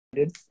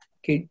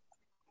कि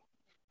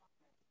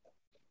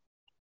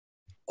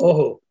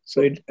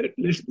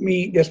let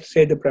me just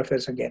say the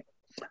preface again,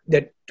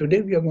 that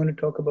today we are going to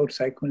talk about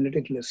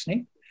psychoanalytic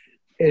listening,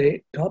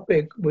 a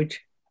topic which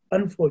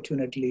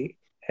unfortunately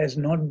has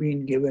not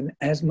been given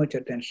as much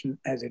attention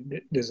as it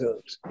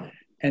deserves.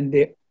 And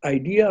the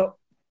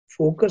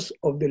focus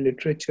of the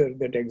literature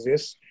that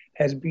exists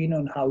has been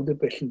on how the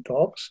patient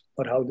talks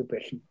or how the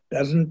patient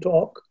doesn't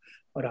talk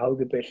or how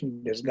the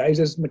patient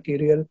disguises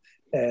material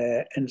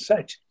and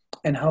such,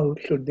 and how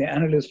should the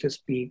analyst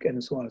speak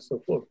and so on and so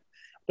forth.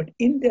 But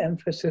in the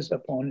emphasis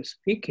upon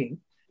speaking,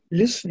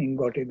 listening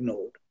got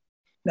ignored.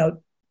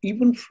 Now,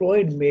 even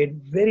Freud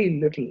made very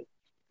little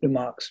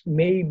remarks,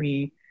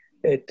 maybe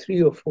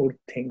 3 or 4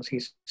 things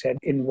he said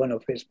in one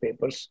of his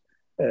papers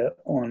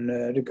on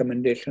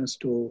recommendations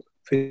to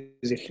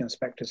physicians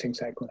practicing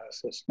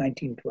psychoanalysis,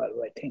 1912,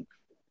 I think.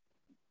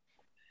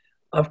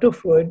 After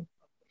Freud,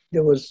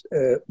 there was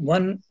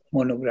one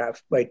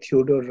monograph by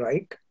Theodor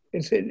Reich.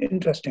 It's an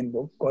interesting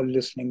book called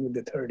Listening with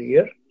the Third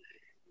Ear.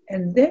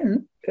 And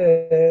then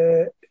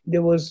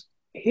there was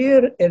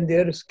here and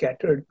there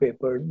scattered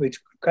papers which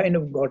kind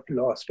of got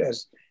lost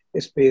as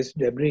space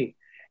debris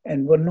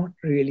and were not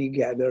really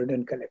gathered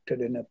and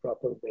collected in a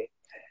proper way.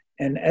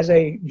 And as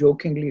I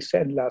jokingly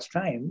said last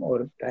time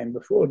or time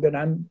before, that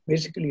I'm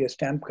basically a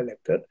stamp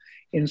collector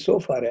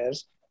insofar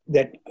as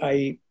that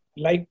I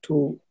like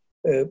to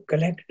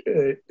collect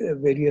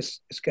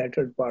various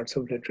scattered parts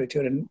of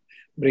literature and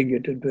bring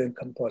it into a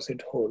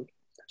composite whole.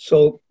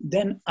 So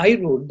then I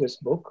wrote this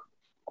book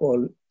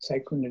called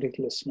Psychoanalytic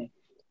Listening.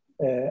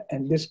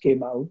 And this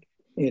came out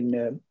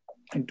in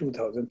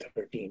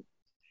 2013.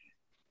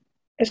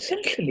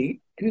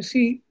 Essentially, you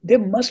see, there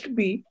must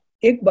be,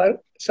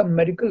 some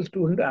medical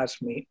student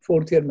asked me,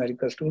 4th year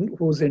medical student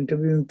who's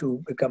interviewing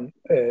to become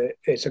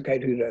a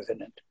psychiatry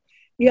resident.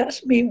 He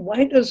asked me,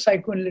 why does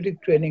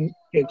psychoanalytic training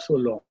take so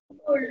long?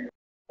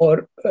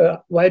 Or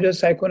why does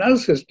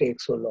psychoanalysis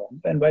take so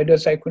long? And why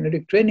does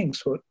psychoanalytic training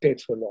take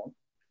so long?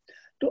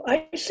 So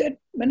I said,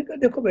 मैंने कहा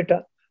देखो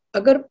बेटा,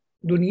 अगर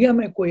दुनिया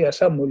में कोई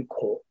ऐसा मुल्क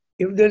हो,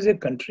 if there's a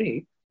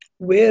country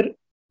where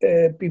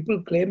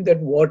people claim that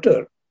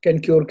water can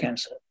cure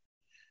cancer,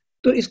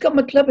 तो इसका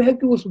मतलब है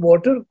कि उस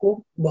वाटर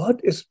को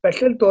बहुत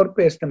स्पेशल तौर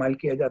पे इस्तेमाल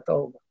किया जाता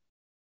होगा,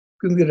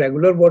 क्योंकि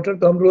रेगुलर वाटर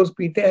तो हम रोज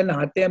पीते हैं,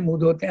 नहाते हैं, मुंह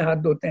धोते हैं, हाथ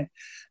धोते हैं,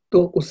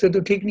 तो उससे तो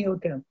ठीक नहीं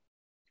होते हम.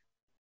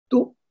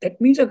 तो दैट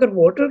मीन्स अगर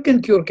वाटर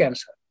कैन क्योर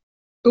कैंसर,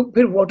 तो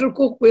फिर वाटर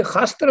को कोई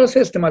खास तरह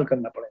से इस्तेमाल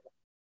करना पड़ेगा.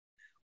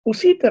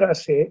 उसी तरह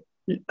से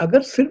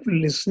अगर सिर्फ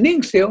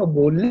लिसनिंग से और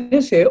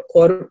बोलने से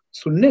और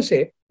सुनने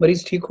से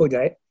मरीज ठीक हो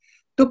जाए,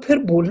 तो फिर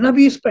बोलना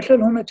भी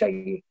स्पेशल होना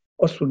चाहिए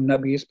और सुनना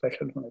भी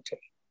स्पेशल होना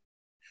चाहिए.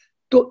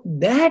 तो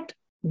that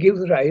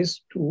gives rise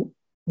to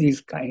these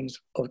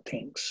kinds of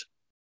things.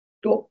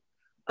 तो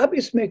अब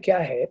इसमें क्या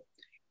है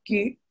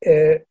कि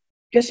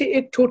जैसे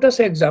एक छोटा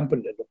सा एग्जांपल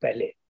ले लो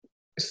पहले,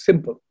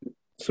 सिंपल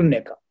सुनने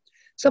का.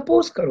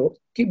 सपोज करो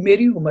कि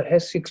मेरी उम्र है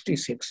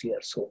 66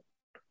 ईयर्स ओल्ड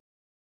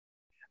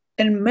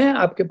एंड मैं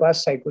आपके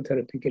पास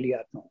साइकोथेरेपी के लिए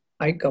आता हूँ.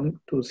 आई come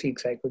to seek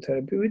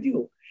psychotherapy with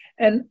you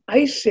and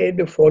I से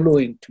द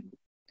फॉलोइंग टू यू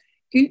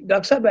कि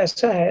डॉक्टर साहब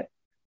ऐसा है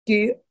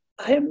कि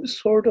I am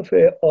sort of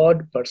A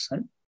odd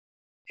person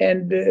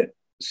and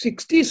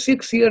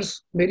 66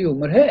 years मेरी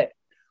उम्र है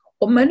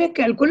और मैंने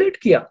कैलकुलेट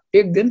किया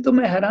एक दिन, तो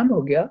मैं हैरान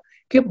हो गया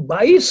कि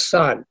 22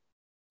 साल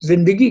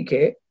जिंदगी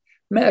के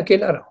मैं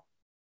अकेला रहा.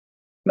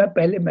 मैं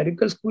पहले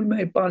मेडिकल स्कूल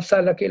में 5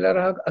 साल अकेला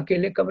रहा,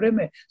 अकेले कमरे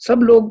में, सब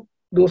लोग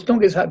दोस्तों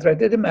के साथ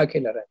रहते थे, मैं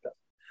अकेला रहता.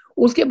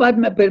 उसके बाद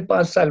मैं फिर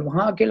 5 साल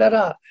वहां अकेला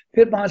रहा,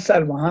 फिर 5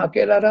 साल वहां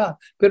अकेला रहा,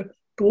 फिर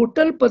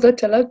टोटल पता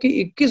चला कि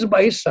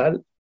 21-22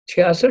 साल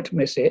 66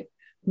 में से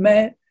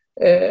मैं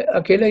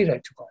अकेला ही रह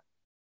चुका हूं.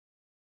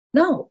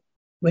 Now,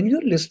 when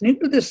you're listening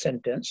to this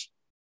sentence,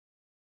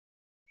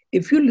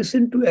 if you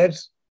listen to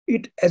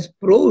it as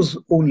prose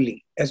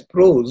only, as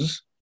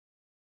prose,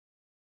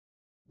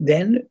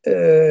 then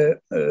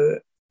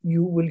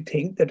you will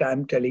think that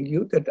I'm telling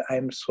you that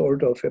I'm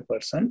sort of a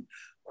person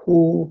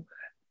who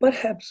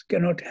perhaps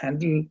cannot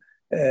handle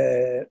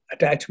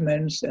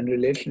attachments and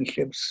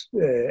relationships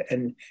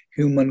and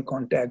human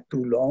contact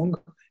too long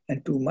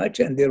and too much,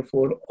 and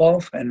therefore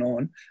off and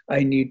on,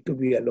 I need to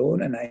be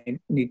alone and I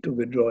need to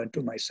withdraw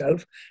into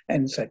myself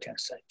and such and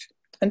such.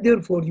 And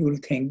therefore you will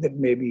think that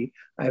maybe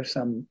I have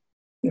some,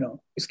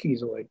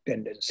 schizoid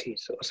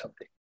tendencies or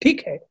something.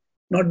 ठीक है,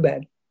 not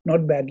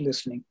bad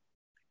listening.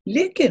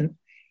 लेकिन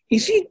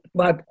इसी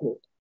बात को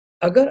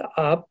अगर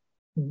आप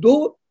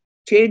 2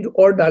 change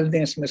और डाल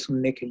दें इसमें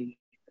सुनने के लिए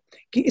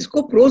कि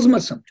इसको प्रोज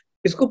मत समझो,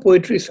 इसको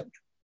पोएट्री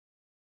समझो.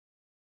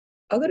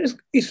 अगर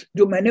इस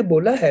जो मैंने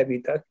बोला है अभी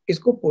तक,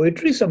 इसको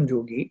पोएट्री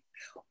समझोगी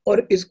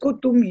और इसको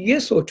तुम ये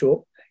सोचो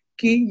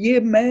कि ये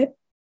मैं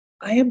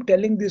I am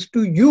telling this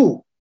to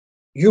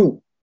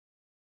you,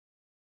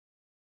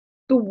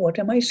 तो what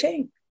am I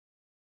saying?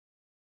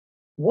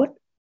 What?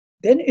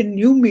 Then a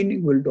new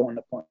meaning will dawn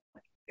upon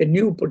me, a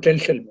new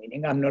potential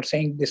meaning. I'm not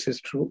saying this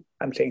is true,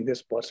 I'm saying this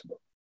is possible.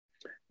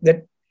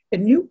 That a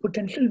new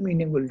potential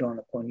meaning will dawn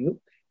upon you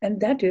and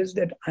that is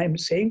that I am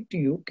saying to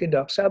you कि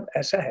doctor साहब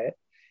ऐसा है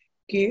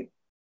कि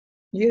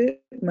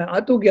ये मैं आ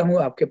तो गया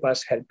हूं आपके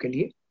पास हेल्प के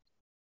लिए,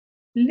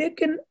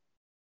 लेकिन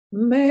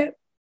मैं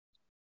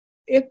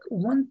एक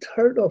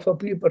 1/3 ऑफ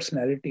अपनी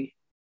पर्सनैलिटी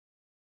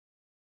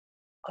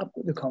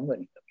आपको दिखाऊंगा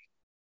नहीं कभी।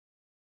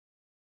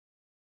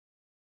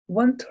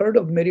 1/3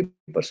 ऑफ मेरी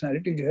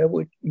पर्सनैलिटी जो है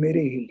वो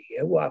मेरे ही लिए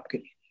है, वो आपके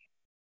लिए।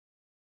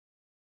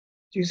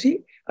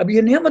 जी, अब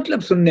ये नया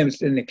मतलब सुनने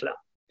से निकला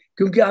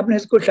क्योंकि आपने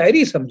इसको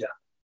शायरी समझा।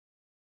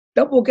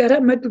 तब वो कह रहा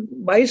है मैं तो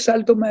 22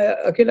 साल तो मैं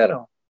अकेला रहा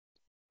हूं,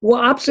 वो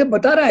आपसे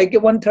बता रहा है कि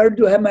 1/3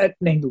 जो है मैं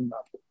नहीं दूंगा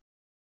आपको।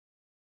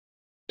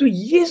 तो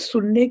ये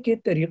सुनने के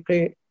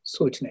तरीके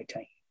सोचने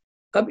चाहिए।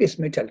 अब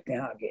इसमें चलते हैं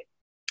आगे।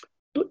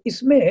 तो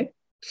इसमें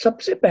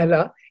सबसे पहला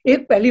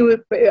एक पहली,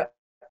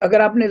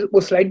 अगर आपने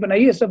वो स्लाइड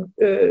बनाई है सब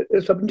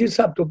स्वप्नजीत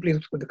साहब, तो प्लीज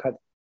उसको दिखा दें।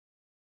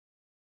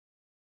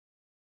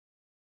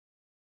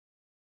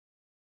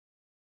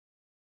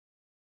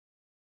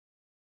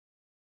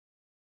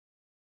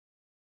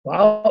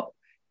 वाह,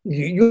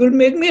 you will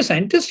make me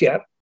scientist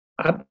यार।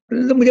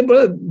 आपने तो मुझे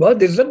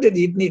बहुत इज्जत दे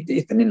दी, इतनी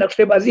इतनी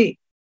नक्शेबाजी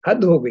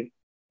हद हो गई।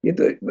 ये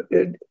तो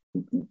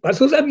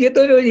परसों साहब, ये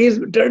तो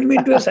turn me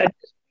into a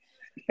scientist.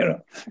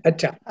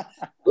 अच्छा,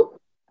 तो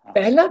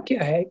पहला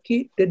क्या है कि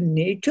the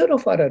nature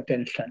of our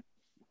attention,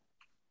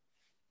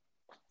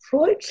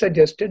 Freud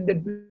suggested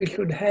that we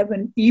should have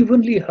an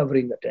evenly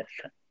hovering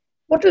attention.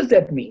 What does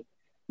that mean?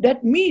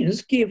 That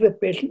means that if a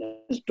patient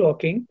is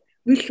talking,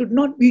 we should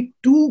not be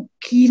too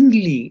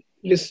keenly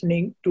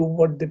listening to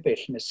what the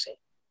patient is saying.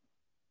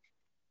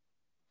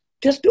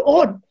 Just the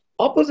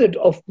opposite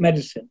of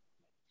medicine,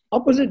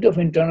 opposite of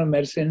internal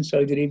medicine,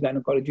 surgery,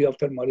 gynecology,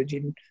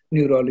 ophthalmology,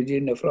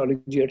 neurology,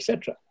 nephrology,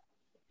 etc.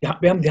 यहाँ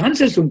पे हम ध्यान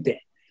से सुनते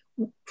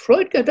हैं।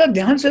 Freud कहता है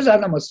ध्यान से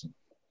ज्यादा मत सुनो,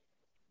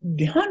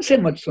 ध्यान से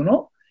मत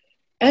सुनो,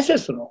 ऐसे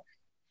सुनो।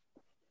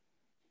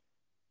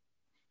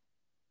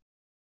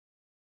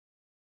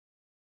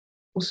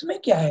 उसमें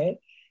क्या है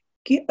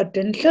कि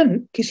अटेंशन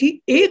किसी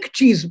एक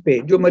चीज पे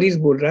जो मरीज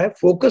बोल रहा है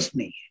फोकस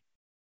नहीं है,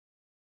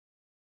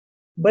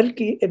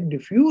 बल्कि एक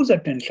डिफ्यूज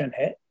अटेंशन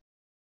है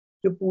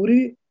जो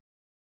पूरी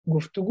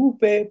गुफ्तगू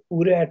पे,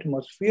 पूरे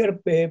एटमॉस्फेयर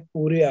पे,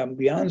 पूरे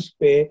एम्बियंस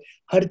पे,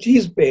 हर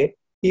चीज पे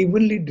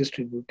इवनली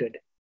डिस्ट्रीब्यूटेड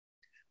है।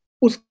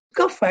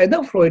 उसका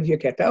फायदा फ्रॉइड ये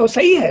कहता है, और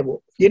सही है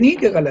वो, ये नहीं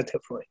कि गलत है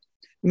फ्रॉइड।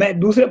 मैं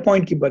दूसरे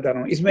पॉइंट की बता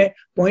रहा हूँ। इसमें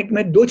पॉइंट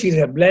में दो चीज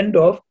है, blend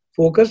of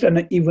focused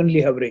and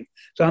evenly hovering.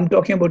 So I am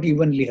talking about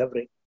evenly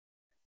hovering.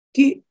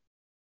 कि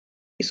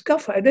इसका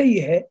फायदा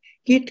ये है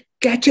कि it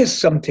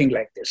catches something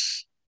like this,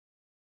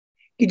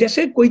 कि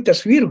जैसे कोई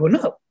तस्वीर हो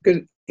ना,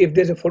 if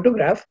there's a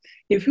photograph,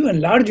 if you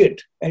enlarge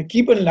it and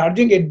keep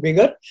enlarging it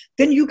bigger,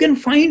 then you can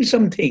find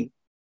something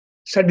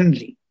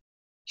suddenly.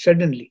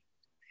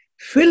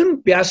 Film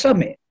प्यासा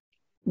में,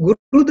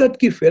 गुरुदत्त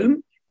की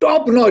film,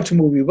 top notch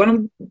movie, one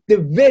of the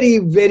very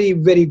very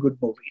very good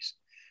movies.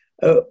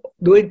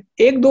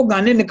 एक दो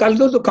गाने निकाल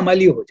दो तो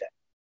कमाली हो जाए,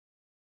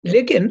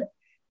 लेकिन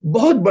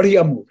बहुत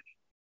बढ़िया मूवी।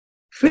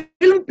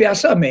 फिल्म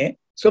प्यासा में,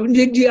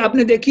 स्वप्नजीत जी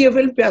आपने देखी है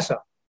फिल्म प्यासा?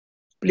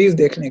 प्लीज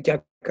देख लें, क्या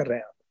कर रहे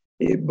हैं आप,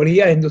 ये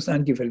बढ़िया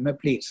हिंदुस्तान की फिल्म है,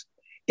 प्लीज,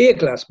 ए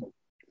क्लास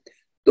मूवी।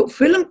 तो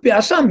फिल्म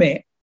प्यासा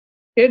में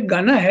एक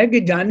गाना है कि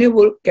जाने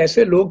वो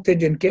कैसे लोग थे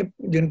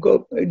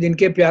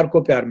जिनके प्यार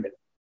को प्यार मिला,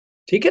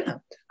 ठीक है ना,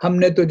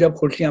 हमने तो जब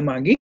खुशियां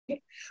मांगी।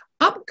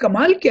 अब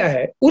कमाल क्या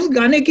है, उस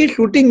गाने की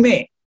शूटिंग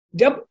में,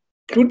 जब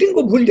शूटिंग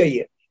को भूल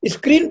जाइए,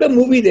 स्क्रीन पे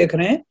मूवी देख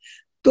रहे हैं,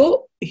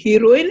 तो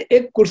हीरोइन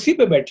एक कुर्सी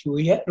पे बैठी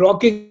हुई है,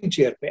 रॉकिंग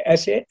चेयर पे,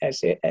 ऐसे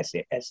ऐसे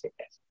ऐसे ऐसे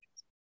ऐसे,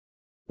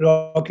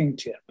 rocking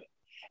chair.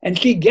 And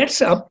she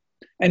gets up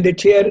and the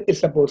chair is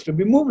supposed to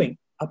be moving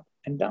up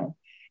and down.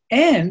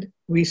 And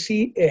we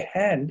see a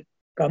hand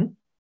come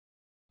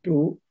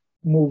to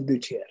move the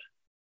chair.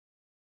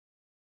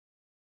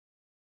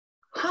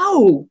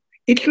 How?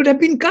 It should have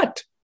been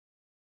cut.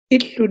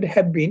 It should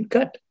have been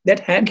cut. That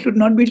hand should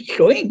not be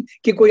showing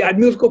कि कोई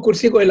आदमी उसको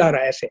कुर्सी को हिला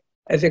रहा है, ऐसे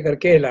ऐसे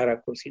करके हिला रहा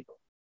कुर्सी को.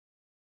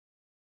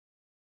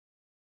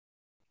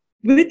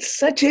 With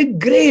such a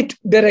great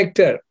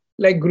director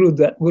like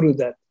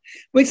Gurudat,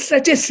 with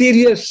such a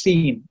serious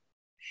scene,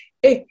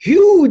 a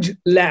huge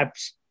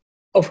lapse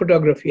of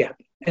photography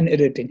happened and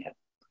editing happened.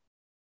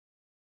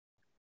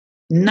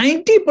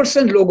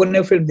 90% लोगों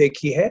ने फिल्म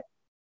देखी है,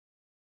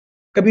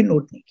 कभी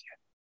नोट नहीं किया।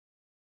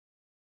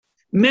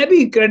 मैं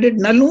भी क्रेडिट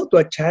न लूं तो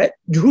अच्छा है,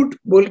 झूठ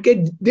बोल के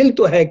दिल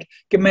तो है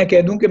कि मैं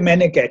कह दूं कि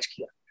मैंने कैच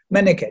किया,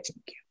 मैंने कैच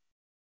नहीं किया।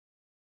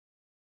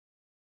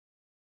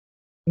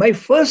 My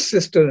first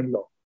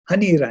sister-in-law,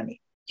 Hani Irani,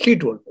 she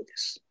told me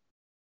this.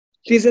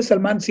 She said,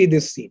 Salman, see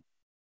this scene.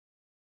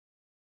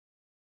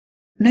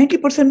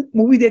 90%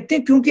 movie देखते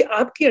हैं क्योंकि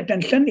आपकी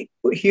अटेंशन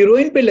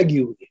हीरोइन पे लगी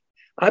हुई है,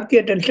 आपकी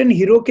अटेंशन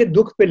हीरो के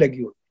दुख पे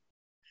लगी हुई है,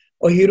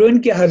 और हीरोइन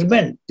के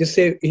हस्बैंड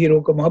जिससे हीरो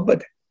को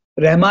मोहब्बत है,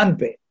 रहमान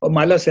पे, और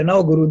माला सेना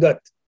और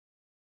गुरुदत्त,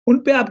 उन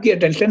पे आपकी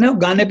अटेंशन है, और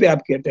गाने पे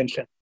आपकी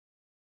अटेंशन,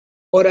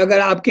 और अगर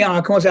आपकी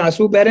आंखों से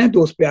आंसू बह रहे हैं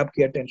तो उस पे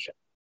आपकी अटेंशन।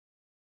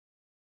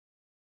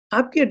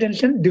 आपकी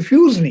अटेंशन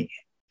डिफ्यूज नहीं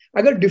है।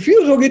 अगर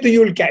डिफ्यूज होगी तो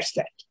यू विल कैच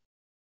दैट।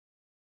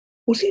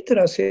 उसी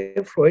तरह से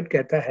फ्रॉइड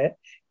कहता है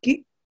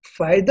कि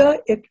फायदा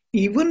एक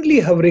इवनली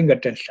हवरिंग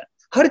अटेंशन,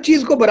 हर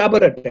चीज को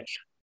बराबर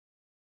अटेंशन,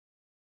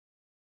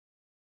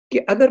 कि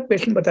अगर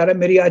पेशेंट बता रहा है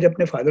मेरी आज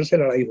अपने फादर से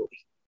लड़ाई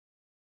होगी,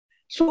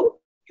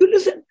 सो यू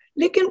लिसन,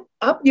 लेकिन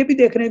आप ये भी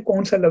देख रहे हैं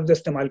कौन सा लफ्ज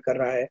इस्तेमाल कर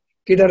रहा है,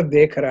 किधर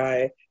देख रहा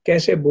है,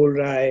 कैसे बोल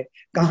रहा है,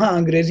 कहाँ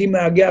अंग्रेजी में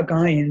आ गया,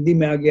 कहाँ हिंदी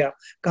में आ गया,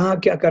 कहाँ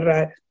क्या कर रहा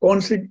है, कौन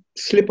सी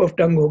स्लिप ऑफ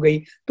टंग हो गई।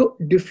 तो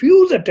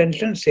डिफ्यूज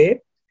अटेंशन से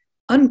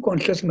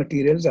अनकॉन्शियस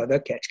मटेरियल ज्यादा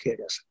कैच किया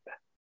जा सकता है।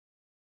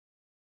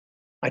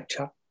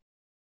 अच्छा,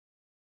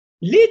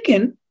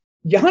 लेकिन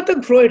यहां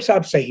तक फ्रॉइड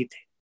साहब सही थे,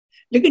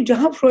 लेकिन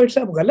जहां फ्रॉइड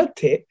साहब गलत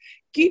थे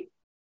कि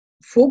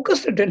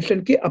फोकस्ड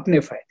अटेंशन के अपने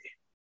फायदे,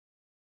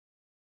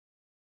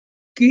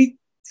 कि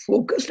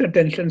फोकस्ड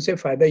अटेंशन से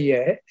फायदा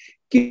यह है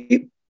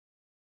कि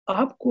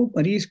आपको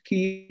मरीज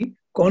की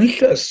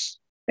conscious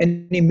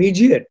and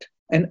immediate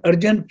and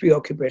urgent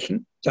प्रीऑक्यूपेशन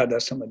ज्यादा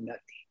समझ में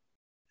आती है,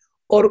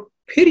 और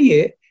फिर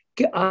ये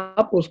कि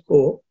आप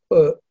उसको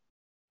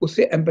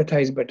उससे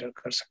एम्पैथाइज बेटर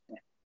कर सकते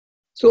हैं।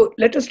 So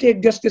let us take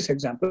just this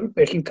example.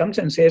 Patient comes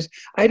and says,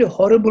 I had a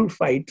horrible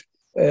fight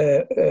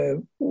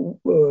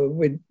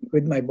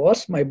with my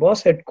boss. My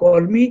boss had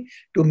called me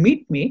to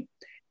meet me,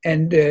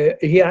 and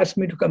he asked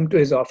me to come to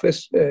his office.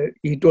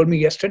 He told me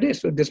yesterday,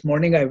 so this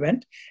morning I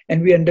went,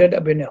 and we ended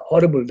up in a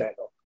horrible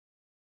dialogue.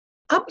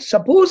 Ab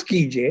suppose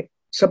कीजिए,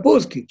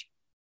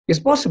 it's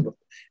possible.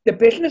 The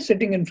patient is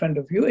sitting in front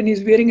of you and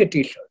he's wearing a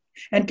t-shirt,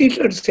 and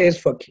t-shirt says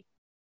fuck you.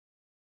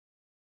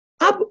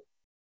 अब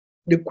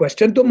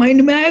question तो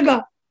mind में आएगा,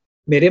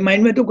 मेरे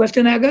mind में तो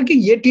question आएगा कि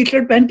ये टी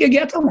शर्ट पहन के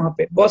गया था वहां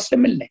पे बॉस से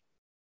मिलने,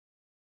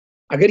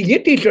 अगर ये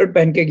टी शर्ट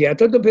पहन के गया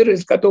था तो फिर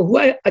इसका तो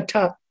हुआ है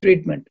अच्छा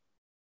ट्रीटमेंट।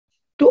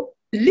 तो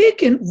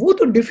लेकिन वो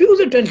तो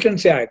डिफ्यूज अटेंशन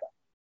से आएगा,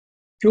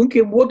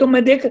 क्योंकि वो तो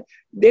मैं देख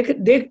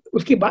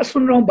उसकी बात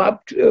सुन रहा हूँ,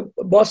 बाप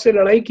बॉस से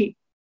लड़ाई की।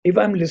 If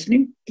I am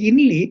listening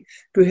keenly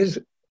to his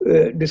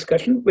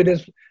discussion with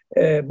his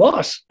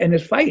boss and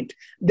his fight,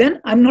 then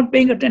I am not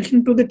paying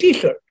attention to the T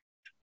shirt.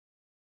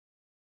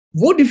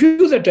 वो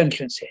डिफ्यूज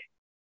अटेंशन से है।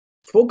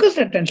 फोकस्ड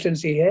अटेंशन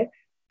से है,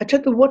 अच्छा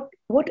तो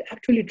what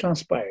actually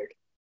transpired,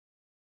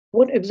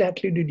 what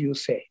exactly did you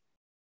say,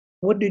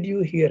 what did you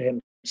hear him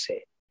say?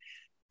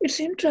 It's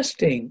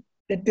interesting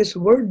that this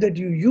word that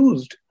you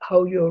used,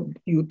 how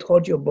you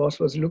thought your boss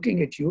was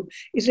looking at you,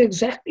 is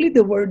exactly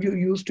the word you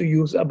used to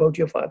use about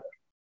your father.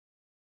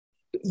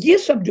 ये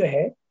सब जो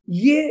है,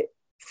 ये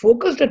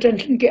focused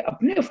attention के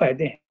अपने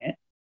फायदे हैं,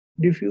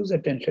 diffuse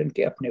attention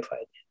के अपने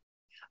फायदे हैं।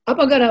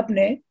 अब अगर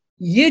आपने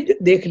ये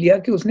देख लिया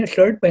कि उसने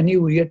शर्ट पहनी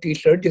हुई है, टी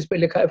शर्ट जिसपे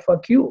लिखा है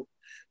फक यू,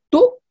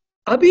 तो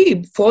अभी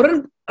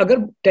फौरन अगर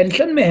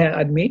टेंशन में है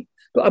आदमी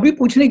तो अभी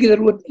पूछने की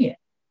जरूरत नहीं है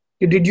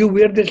कि did you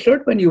where this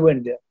shirt when you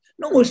went there.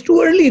 No, it's too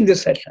early in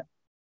this session,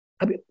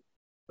 अभी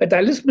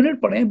 45 मिनट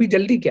पड़े हैं, अभी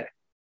जल्दी क्या है,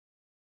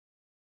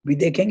 भी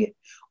देखेंगे।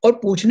 और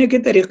पूछने के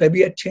तरीके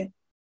भी अच्छे हैं,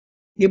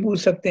 ये पूछ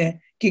सकते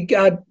हैं कि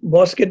क्या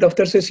बॉस के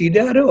दफ्तर से सीधे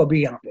आ रहे हो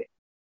अभी यहाँ पे,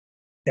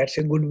 that's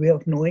a good way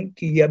of knowing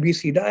कि ये अभी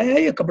सीधा आया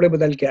है या कपड़े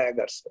बदल के आया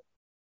घर से,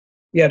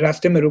 या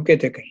रास्ते में रुके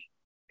थे कहीं,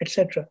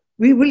 एटसेट्रा।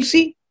 वी विल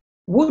सी,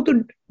 वो तो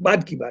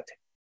बाद की बात है।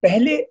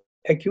 पहले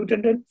एक्यूट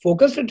अटेंशन,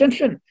 फोकस्ड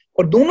अटेंशन,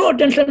 और दोनों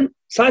अटेंशन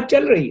साथ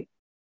चल रही है,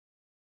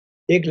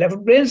 एक लेफ्ट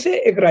ब्रेन से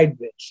एक राइट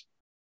ब्रेन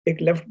से,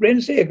 एक लेफ्ट ब्रेन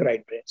से एक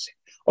राइट ब्रेन से,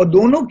 और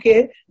दोनों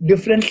के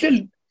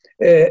डिफरेंशियल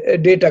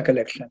डेटा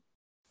कलेक्शन।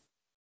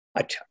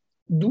 अच्छा,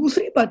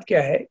 दूसरी बात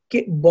क्या है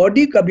कि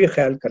बॉडी का भी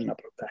ख्याल करना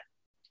पड़ता है।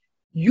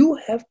 You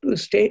have to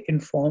stay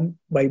informed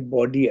by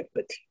body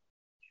empathy.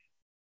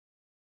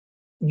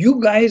 You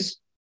guys,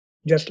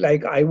 just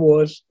like I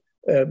was,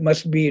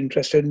 must be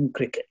interested in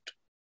cricket.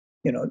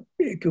 You know,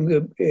 क्योंकि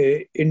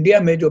इंडिया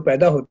में जो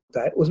पैदा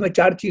होता है उसमें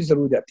 4 चीज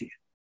जरूर जाती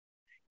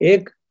है।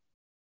 एक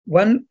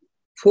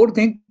 1/4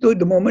 थिंग, तो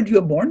the moment you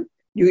are born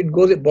it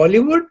goes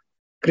Bollywood,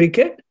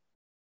 cricket,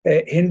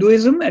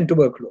 Hinduism and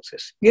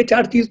tuberculosis. ये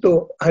 4 चीज तो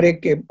हर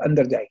एक के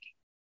अंदर जाएगी,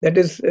 दैट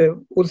इज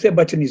उससे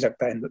बच नहीं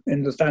सकता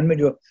हिंदुस्तान में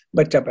जो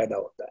बच्चा पैदा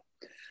होता है।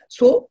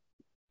 सो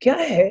क्या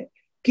है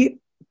कि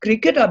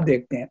क्रिकेट आप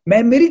देखते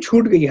हैं, मेरी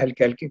छूट गई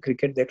हल्के हल्के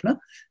क्रिकेट देखना,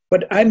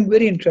 but I am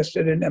very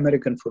interested in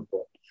American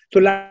football. तो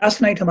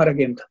लास्ट नाइट हमारा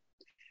गेम था।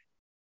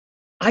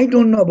 I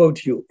don't know about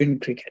you in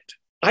cricket,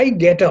 I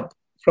get up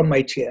from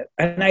my chair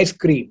and I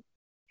scream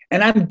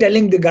and I am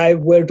telling the guy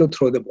where to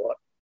throw the ball,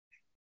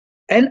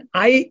 and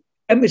I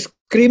am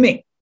screaming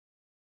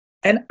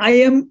and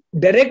I am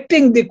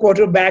directing the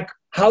quarterback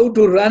how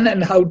to run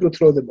and how to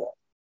throw the ball.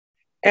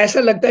 ऐसा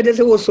लगता है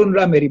जैसे वो सुन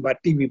रहा मेरी बात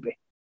TV पे।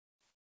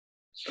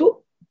 सो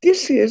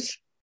this is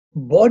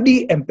body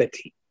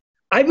empathy.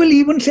 I will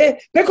even say,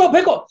 Peko,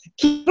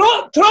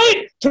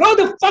 throw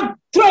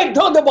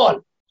the ball.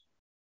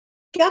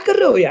 क्या कर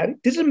रहे हो यार?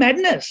 This is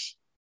madness.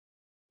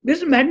 This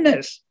is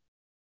madness.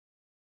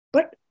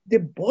 But the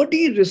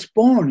body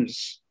responds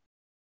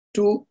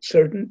to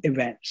certain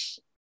events.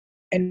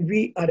 And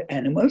we are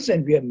animals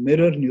and we have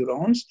mirror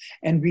neurons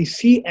and we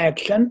see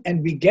action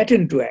and we get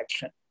into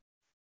action.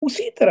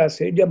 उसी तरह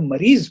से जब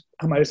मरीज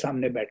हमारे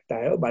सामने बैठता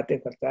है और बातें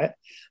करता है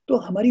तो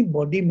हमारी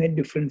बॉडी में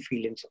डिफरेंट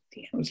फीलिंग्स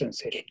होती हैं,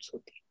 सेंसेशंस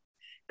होती हैं।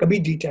 कभी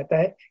जी चाहता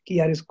है कि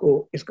यार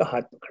इसका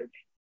हाथ पकड़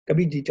लें,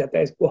 कभी जी चाहता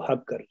है इसको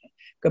हग कर लें,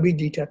 कभी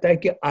जी चाहता है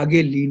कि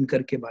आगे लीन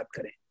करके बात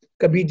करें,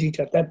 कभी जी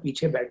चाहता है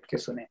पीछे बैठ के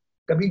सुने,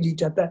 कभी जी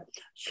चाहता है.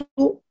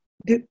 So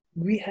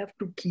we have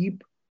to keep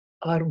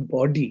our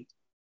body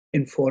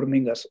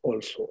informing us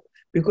also,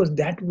 because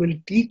that will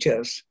teach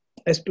us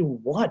as to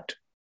what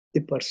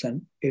the person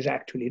is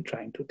actually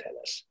trying to tell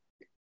us.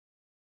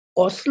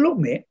 Oslo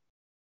में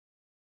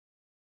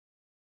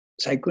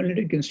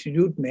साइकोएनालिटिक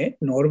इंस्टीट्यूट में,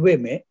 नॉर्वे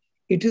में,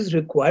 इट इज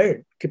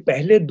रिक्वायर्ड कि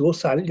पहले 2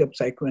 साल जब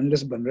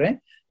साइकोएनालिस्ट बन रहे हैं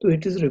तो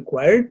it is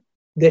required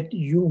that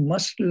you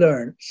must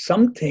learn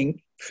something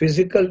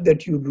physical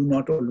that you do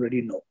not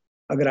already know.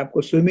 अगर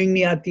आपको स्विमिंग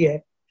नहीं आती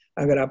है,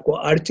 अगर आपको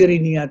आर्चरी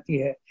नहीं आती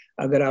है,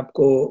 अगर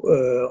आपको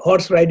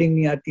हॉर्स राइडिंग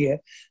नहीं आती है,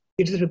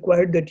 it is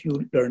required that you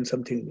learn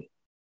something new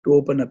to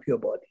open up your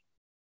body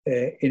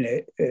in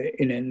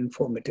an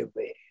informative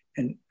way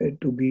and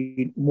to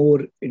be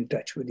more in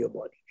touch with your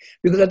body.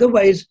 Because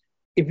otherwise,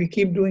 if we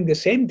keep doing the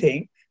same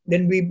thing,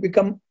 then we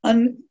become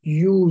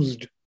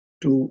unused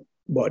to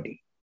body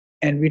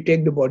and we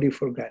take the body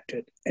for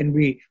granted and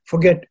we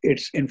forget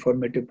its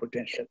informative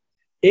potential.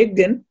 एक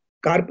दिन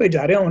car पे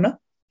जा रहे हो ना,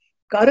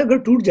 car अगर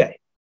टूट जाए,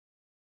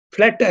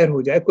 फ्लैट टायर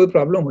हो जाए, कोई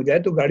प्रॉब्लम हो जाए,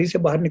 तो गाड़ी से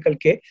बाहर निकल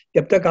के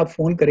जब तक आप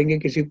फोन करेंगे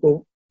किसी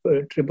को,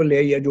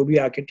 AAA या जो भी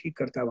आके ठीक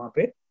करता है वहां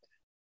पे,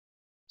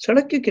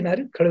 सड़क के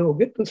किनारे खड़े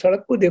होगे तो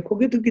सड़क को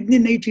देखोगे तो कितनी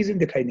नई चीजें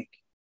दिखाई देंगी.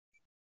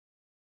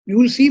 You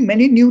will see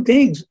many new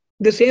things.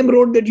 The same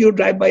road that you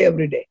drive by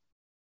every day.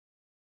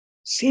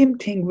 Same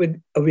thing with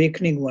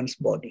awakening one's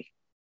body.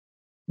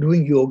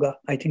 Doing yoga,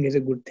 I think, is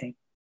a good thing.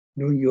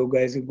 Doing yoga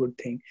is a good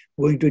thing.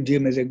 Going to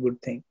gym is a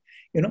good thing.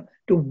 You know,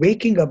 to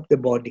waking up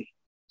the body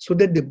so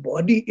that the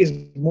body is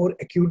more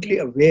acutely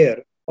aware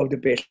of the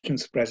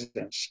patient's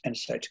presence and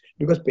such.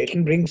 Because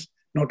patient brings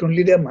not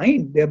only their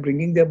mind, they are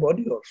bringing their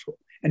body also.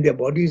 And their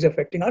body is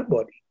affecting our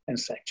body and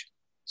such.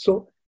 So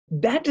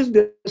that is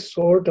the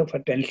sort of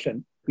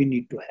attention we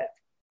need to have.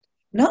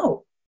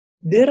 Now,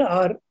 there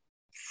are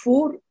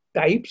 4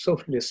 types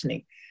of listening.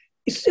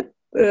 इससे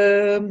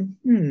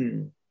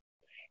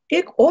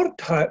एक और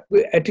था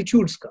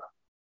attitudes का.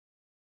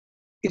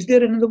 Is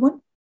there another one?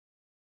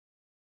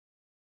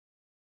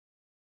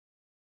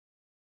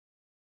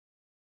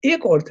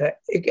 एक और था,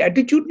 एक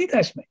attitude नहीं था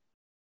इसमें.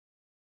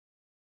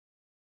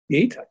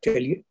 यही था.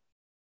 चलिए,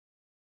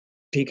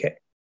 ठीक है.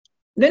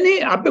 नहीं,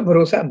 आप पे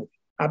भरोसा है मुझे,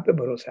 आप पे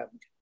भरोसा है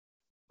मुझे.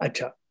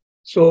 अच्छा,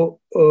 so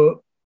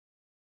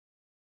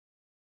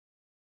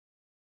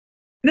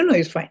no,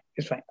 it's fine,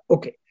 it's fine,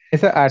 okay.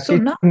 ऐसा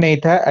एटीट्यूड नहीं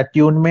था,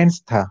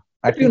 अट्यूनमेंट्स था.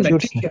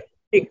 एटीट्यूड्स.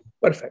 ठीक,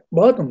 परफेक्ट,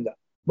 बहुत उम्दा,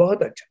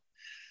 बहुत अच्छा.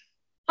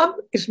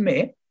 अब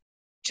इसमें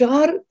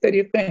 4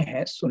 तरीके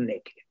हैं सुनने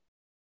के.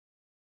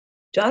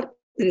 4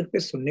 तरीके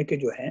सुनने के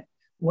जो हैं,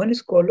 one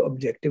is called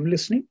objective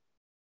listening,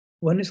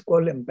 one is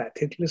called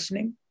empathic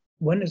listening,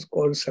 one is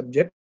called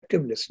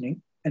subjective listening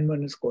and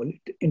one is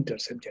called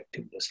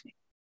intersubjective listening.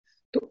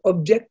 तो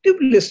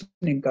objective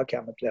listening का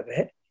क्या मतलब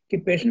है कि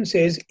patient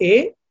says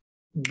A,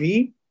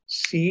 B,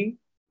 C,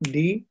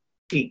 D,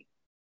 E.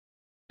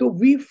 तो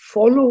we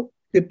follow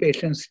the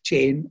patient's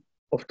chain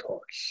of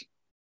thoughts.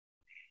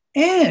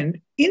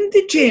 And in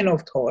the chain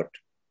of thought,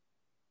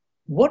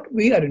 what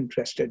we are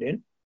interested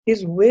in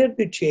is where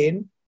the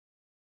chain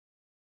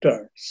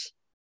turns.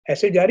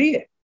 ऐसे जा रही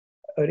है,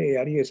 अरे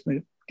यार ये इसमें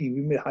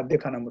टीवी में हाथ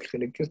दिखाना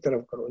मुश्किल है, किस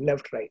तरफ करो,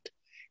 लेफ्ट राइट,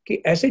 कि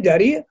ऐसे जा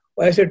रही है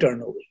और ऐसे टर्न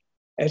हो गई,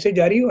 ऐसे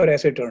जा रही है और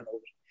ऐसे टर्न हो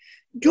गई.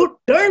 जो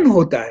टर्न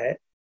होता है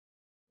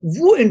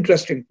वो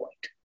इंटरेस्टिंग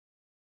पॉइंट.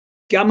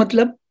 क्या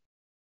मतलब?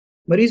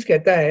 मरीज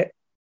कहता है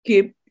कि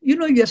you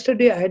know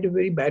yesterday I had a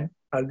very bad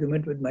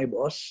argument with my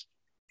boss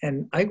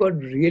and I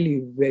got really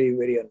very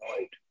very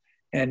annoyed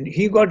and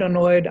he got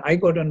annoyed, I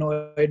got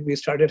annoyed, we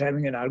started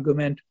having an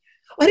argument.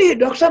 अरे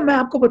doctor साहब, मैं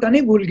आपको बताने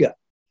ही भूल गया,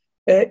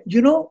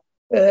 you know,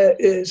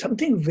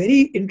 something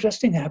very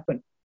interesting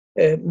happened.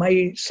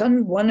 My son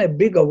won a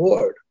big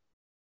award.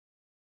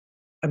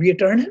 अब ये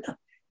turn है ना,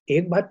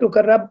 एक बात तो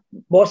कर रहा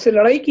बॉस से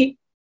लड़ाई की,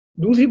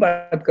 दूसरी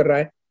बात कर रहा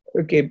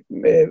है कि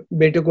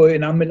बेटे को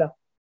इनाम मिला.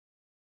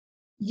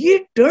 ये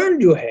टर्न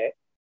जो है,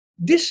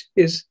 this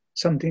is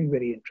something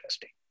very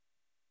interesting.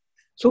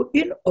 So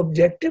in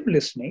objective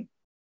listening,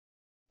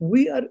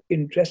 we are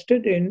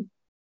interested in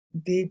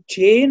the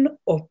chain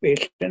of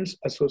patients'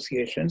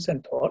 associations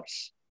and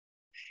thoughts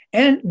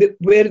and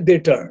where they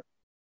turn.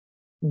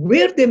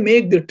 Where they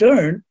make the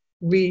turn,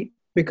 we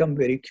become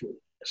very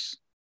curious.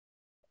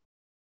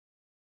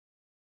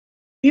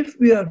 If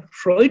we are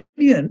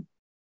Freudian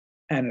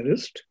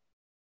analyst,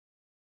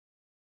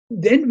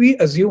 then we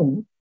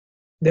assume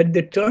that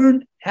the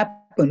turn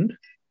happened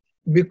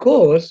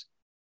because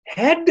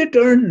had the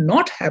turn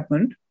not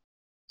happened,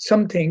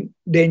 something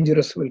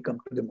dangerous will come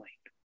to the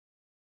mind.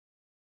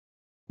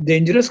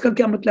 Dangerous का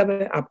क्या मतलब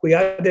है? आपको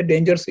याद है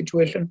danger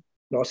situation,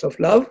 loss of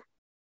love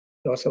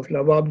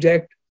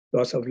object,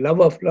 loss of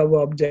love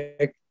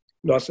object,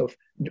 loss of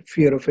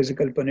fear of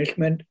physical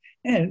punishment,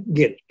 and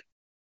guilt.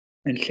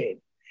 And Shem,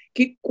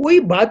 कि कोई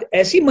बात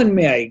ऐसी मन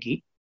में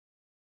आएगी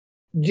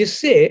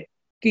जिससे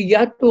कि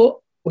या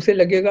तो उसे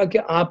लगेगा कि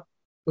आप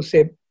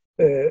उसे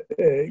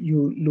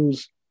you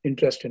lose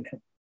interest in him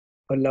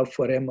or love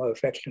for him or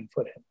affection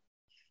for him,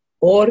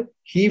 or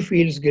he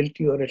feels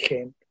guilty or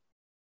ashamed,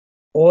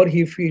 or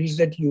he feels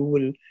that you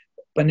will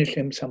punish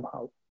him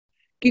somehow,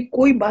 कि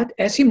कोई बात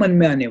ऐसी मन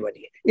में आने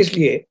वाली है,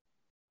 इसलिए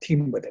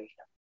थीम बदल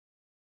गया.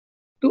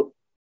 तो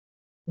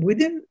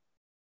within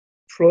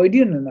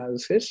Freudian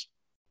analysis,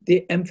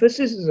 the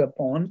emphasis is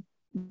upon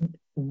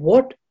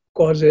what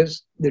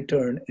causes the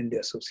turn in the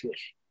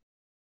association,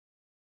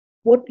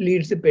 what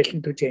leads the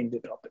patient to change the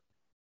topic.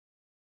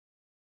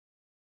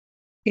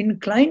 In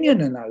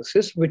Kleinian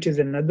analysis, which is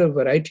another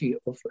variety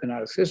of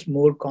analysis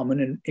more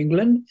common in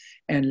England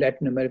and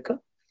Latin America,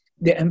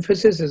 the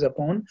emphasis is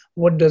upon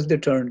what does the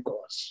turn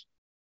cause.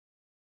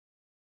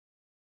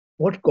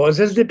 What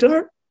causes the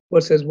turn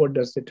versus what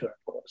does the turn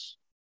cause.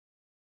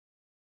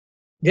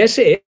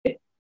 जैसे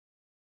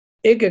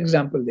एक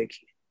example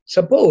देखिए.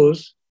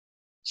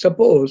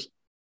 Suppose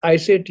I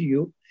say to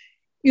you,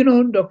 you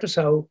know, Dr.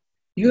 Sahu,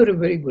 you're a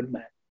very good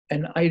man,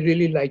 and I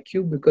really like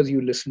you because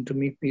you listen to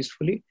me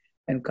peacefully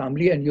and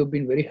calmly, and you've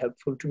been very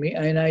helpful to me,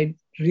 and I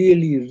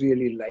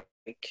really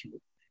like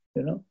you.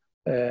 You know,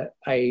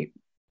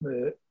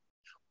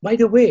 by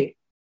the way,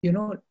 you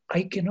know,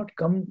 I cannot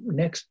come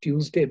next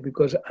Tuesday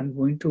because I'm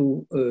going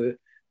to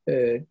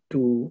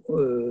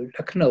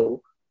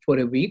Lucknow for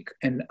a week,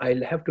 and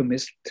I'll have to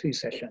miss 3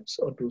 sessions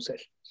or 2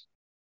 sessions.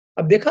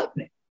 अब देखा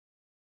आपने,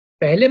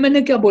 पहले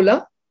मैंने क्या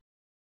बोला?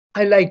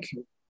 I like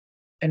you,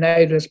 and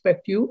I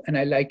respect you, and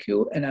I like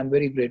you, and I'm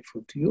very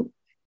grateful to you.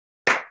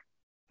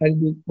 I'll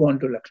be gone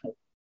to Lucknow.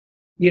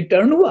 ये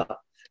turn हुआ.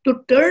 तो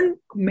टर्न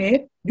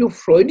में जो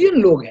फ्रॉइडियन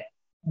लोग हैं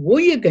वो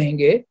ये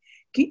कहेंगे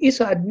कि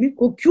इस आदमी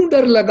को क्यों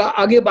डर लगा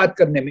आगे बात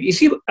करने में,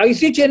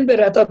 इसी चेन पे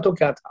रहता तो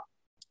क्या था.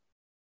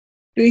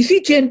 तो इसी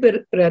चेन पे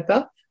रहता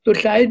तो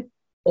शायद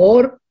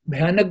और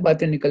भयानक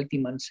बातें निकलती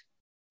मन से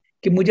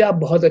कि मुझे आप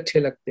बहुत अच्छे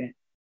लगते हैं.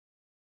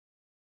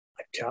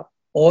 अच्छा,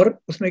 और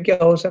उसमें क्या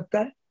हो सकता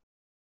है?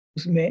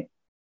 उसमें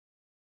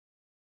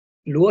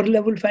लोअर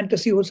लेवल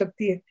फैंटेसी हो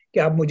सकती है कि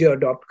आप मुझे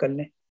अडॉप्ट कर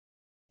लें,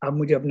 आप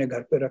मुझे अपने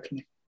घर पे रख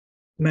लें,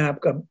 मैं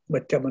आपका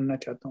बच्चा बनना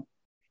चाहता हूँ.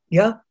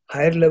 या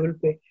हायर लेवल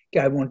पे कि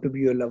I want to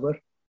be your lover,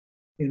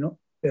 you know,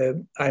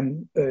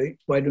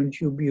 why don't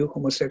you be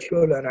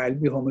homosexual or I'll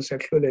be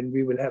homosexual and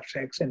we will have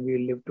sex and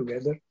we'll live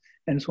together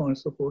and so on and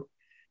so forth.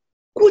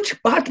 कुछ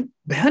बात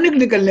भयानक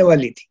निकलने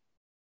वाली थी.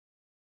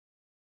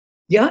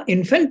 या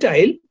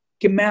infantile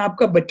कि मैं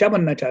आपका बच्चा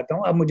बनना चाहता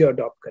हूं, आप मुझे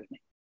अडॉप्ट कर लें.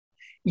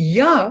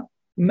 या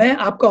मैं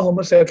आपका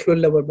होमोसेक्सुअल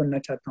लवर बनना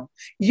चाहता हूं,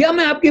 या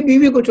मैं आपकी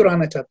बीवी को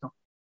चुराना चाहता हूं.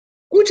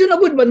 कुछ ना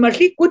कुछ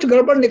बदमाशी, कुछ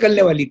गड़बड़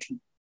निकलने वाली थी.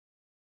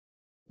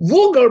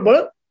 वो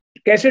गड़बड़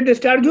कैसे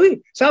डिस्चार्ज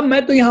हुई? साहब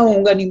मैं तो यहां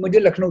होऊंगा नहीं, मुझे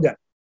लखनऊ जाना.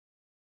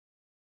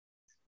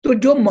 तो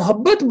जो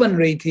मोहब्बत बन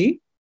रही थी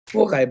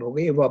वो गायब हो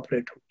गई,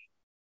 इवैपोरेट हो गई.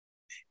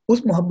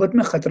 उस मोहब्बत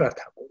में खतरा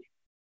था. कोई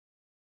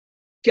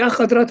क्या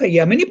खतरा था ये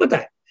हमें नहीं पता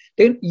है,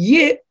 लेकिन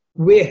ये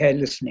वे है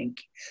लिसनिंग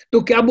की.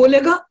 तो क्या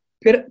बोलेगा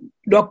फिर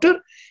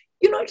doctor?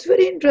 You know, it's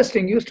very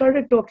interesting. You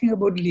started talking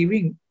about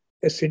leaving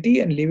a city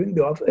and leaving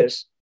the office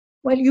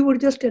while you were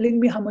just telling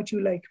me how much you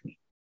like me.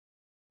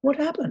 What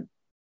happened?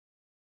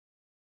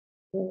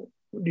 Oh,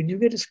 did you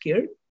get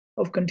scared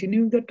of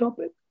continuing that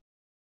topic?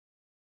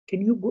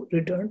 Can you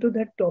return to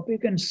that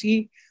topic and see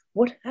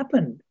what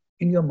happened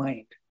in your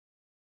mind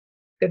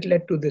that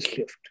led to this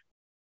shift?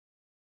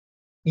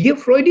 ये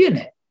Freudian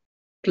है.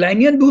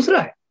 क्लाइनियन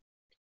दूसरा है.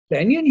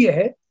 क्लाइनियन ये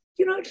है,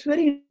 you know, it's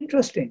very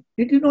interesting.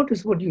 Did you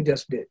notice what you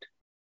just did?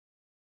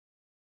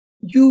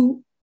 You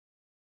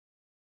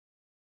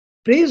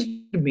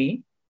praised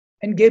me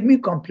and gave me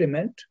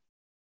compliment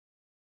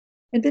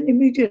and then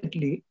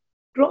immediately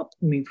dropped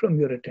me from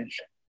your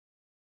attention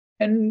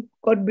and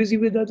got busy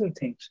with other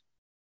things.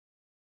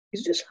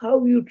 Is this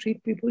how you treat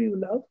people you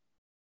love?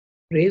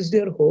 Raise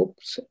their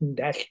hopes and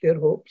dash their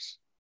hopes?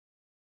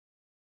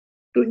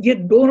 तो ये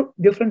दो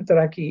different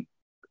तरह की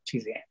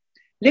चीजें हैं,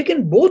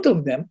 लेकिन both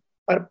of them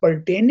are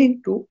pertaining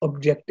to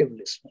objective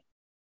listening,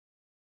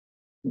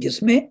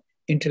 जिसमें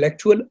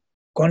intellectual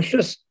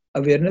conscious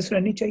awareness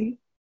रहनी चाहिए,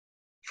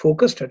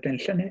 focused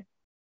attention है,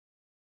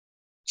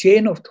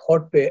 chain of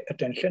thought पे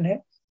attention है,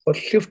 और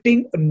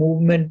shifting और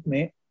movement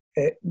में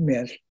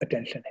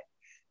attention है.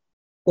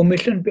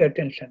 omission पे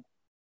attention है.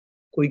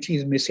 कोई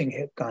चीज मिसिंग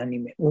है कहानी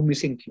में, वो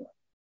मिसिंग क्यों है?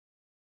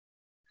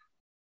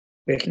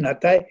 पेशेंट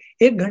आता है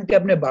 1 घंटे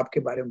अपने बाप के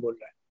बारे में बोल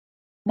रहा है,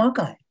 माँ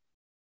कहाँ है?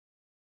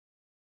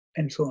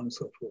 And so on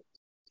so fourth.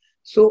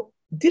 So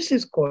this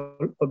is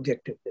called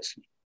objective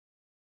listening.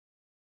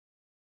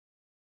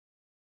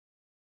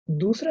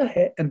 दूसरा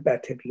है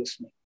एम्पैथिक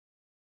लिसनिंग.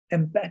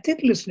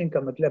 एम्पैथिक लिसनिंग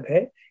का मतलब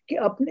है कि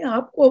अपने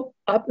आप को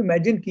आप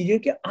इमेजिन कीजिए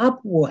कि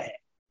आप वो हैं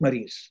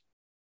मरीज,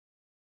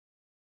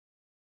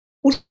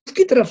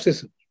 उसकी तरफ से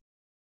सुनिए,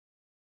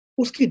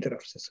 उसकी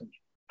तरफ से सुनिए,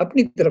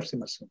 अपनी तरफ से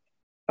मत सुनिए,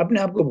 अपने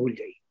आप को भूल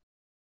जाइए,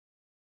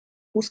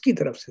 उसकी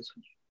तरफ से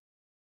सुनिए.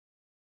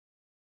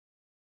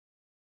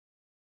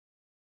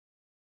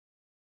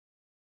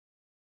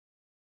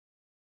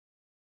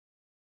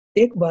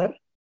 एक बार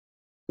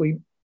कोई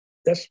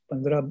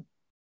 10-15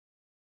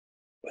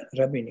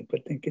 भी नहीं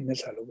पता कितने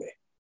साल हो गए,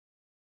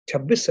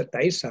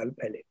 26-27 साल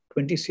पहले,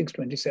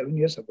 26-27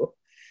 years ago,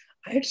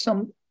 I had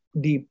some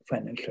deep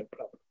financial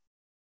problem.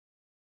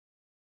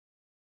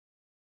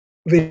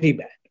 Very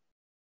bad.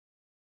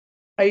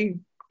 I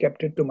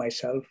kept it to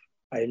myself.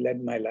 I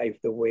led my life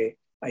the way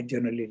I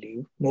generally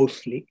live,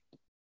 mostly.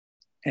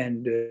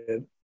 And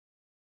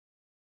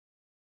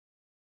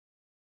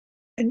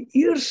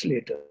years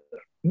later,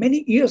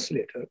 many years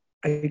later,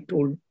 I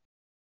told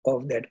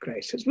of that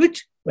crisis,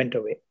 which went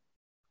away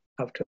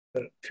after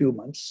a few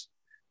months,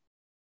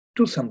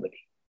 to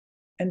somebody.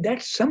 And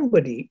that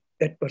somebody,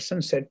 that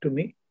person said to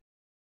me,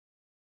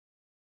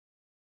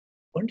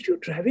 weren't you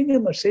driving a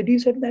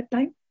Mercedes at that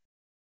time?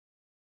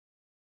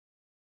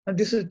 And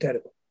this is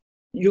terrible.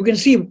 You can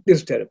see this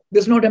is terrible.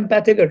 This is not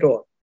empathic at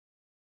all.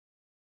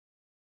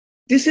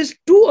 This is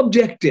too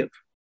objective,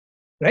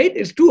 right?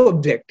 It's too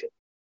objective.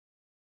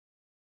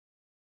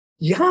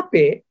 यहाँ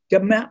पे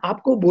जब मैं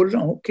आपको बोल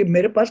रहा हूं कि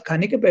मेरे पास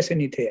खाने के पैसे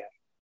नहीं थे यार,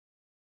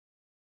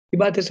 ये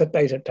बात है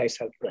 27-28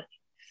 साल पुरानी,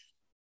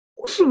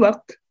 उस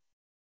वक्त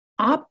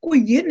आपको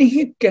ये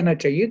नहीं कहना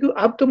चाहिए कि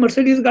आप तो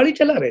मर्सिडीज गाड़ी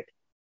चला रहे थे.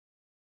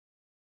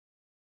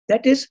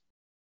 That is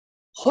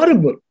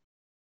horrible.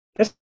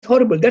 That's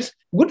horrible. That's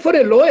good for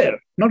a lawyer,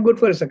 not good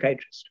for a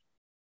psychiatrist.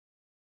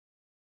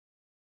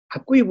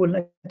 आपको ये बोलना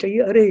चाहिए,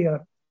 अरे यार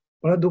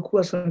बड़ा दुख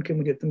हुआ सुन के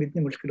मुझे, तुम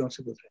इतनी मुश्किलों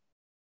से गुजरे.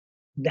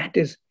 That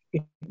is,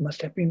 it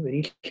must have been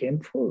very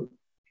shameful.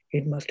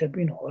 It must have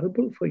been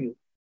horrible for you.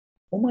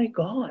 Oh my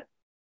God,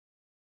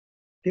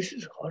 this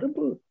is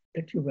horrible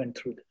that you went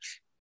through this.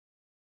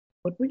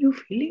 What were you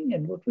feeling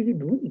and what were you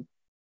doing?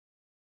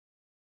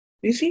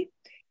 You see,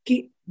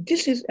 कि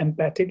this is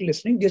empathic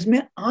listening,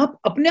 जिसमें आप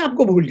अपने आप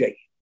को भूल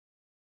जाइए,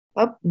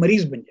 आप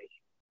मरीज बन जाइए,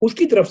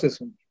 उसकी तरफ से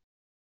सुनिए.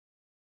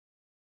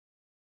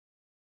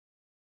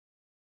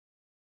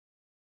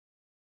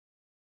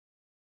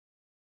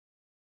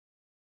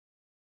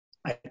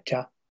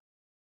 अच्छा,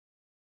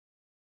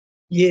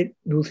 ये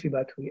दूसरी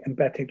बात हुई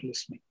एम्पैथिक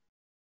लिसनिंग.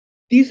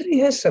 तीसरी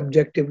है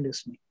सब्जेक्टिव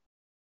लिसनिंग.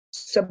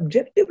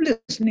 सब्जेक्टिव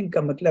लिसनिंग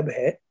का मतलब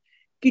है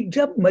कि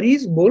जब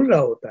मरीज बोल रहा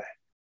होता है,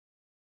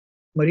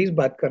 मरीज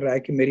बात कर रहा है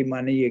कि मेरी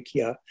माँ ने ये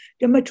किया,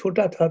 जब मैं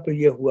छोटा था तो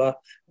ये हुआ,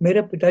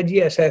 मेरे पिताजी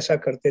ऐसा ऐसा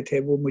करते थे,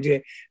 वो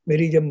मुझे,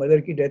 मेरी जब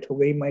मदर की डेथ हो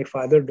गई, माय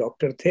फादर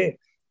डॉक्टर थे,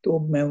 तो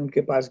मैं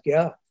उनके पास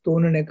गया, तो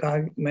उन्होंने कहा,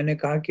 मैंने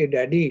कहा कि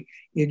डैडी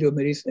ये जो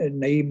मेरी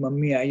नई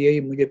मम्मी आई है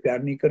ये मुझे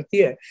प्यार नहीं करती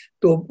है,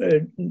 तो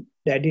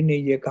डैडी ने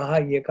ये कहा.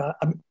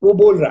 अब वो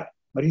बोल रहा है,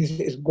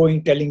 मरीज is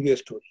going telling you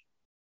story,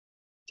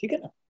 ठीक है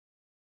ना.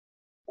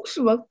 उस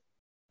वक्त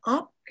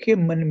आपके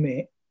मन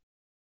में,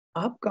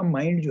 आपका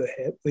माइंड जो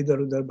है वो इधर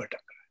उधर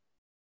भटक रहा है.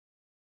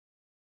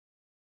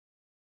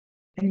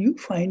 And you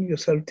find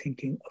yourself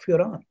thinking of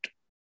your aunt.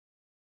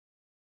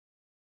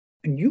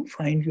 And you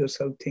find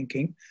yourself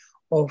thinking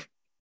of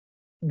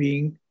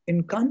being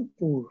in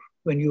Kanpur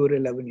when you were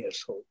 11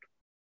 years old.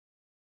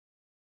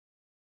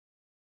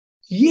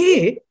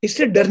 ये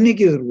इससे डरने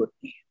की जरूरत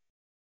नहीं है.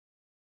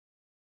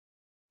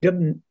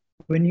 जब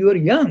when you are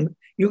young,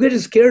 you get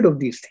scared of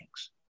these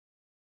things.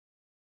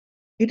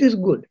 It is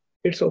good.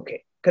 It's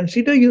okay.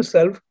 Consider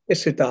yourself a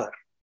sitar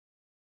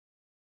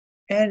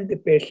and the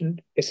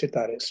patient a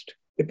sitarist.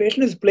 The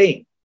patient is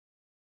playing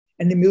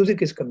and the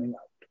music is coming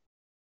out.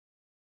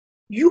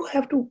 You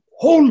have to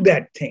hold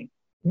that thing,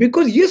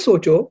 because ye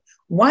socho,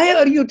 why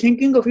are you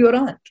thinking of your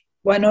aunt?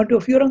 Why not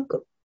of your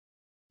uncle?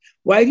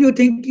 Why are you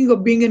thinking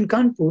of being in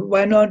Kanpur?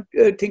 Why not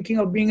thinking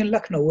of being in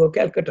Lucknow or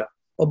Calcutta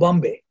or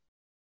Bombay?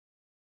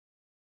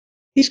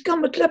 इसका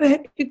मतलब है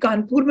कि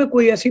कानपुर में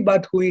कोई ऐसी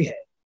बात हुई है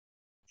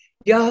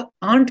या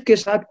आंट के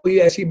साथ कोई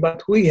ऐसी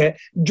बात हुई है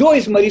जो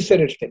इस मरीज से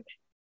रिश्ते में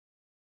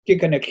के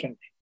कनेक्शन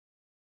में,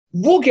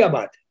 वो क्या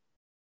बात है.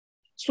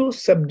 सो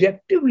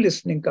सब्जेक्टिव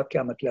लिसनिंग का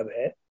क्या मतलब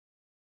है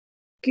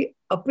कि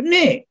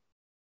अपने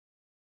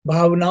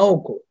भावनाओं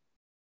को,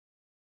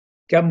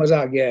 क्या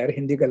मजा आ गया यार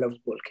हिंदी का लफ्ज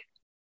बोल के,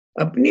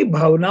 अपनी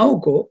भावनाओं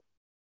को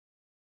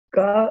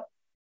का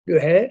जो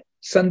है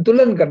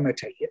संतुलन करना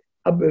चाहिए.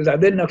 अब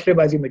ज्यादा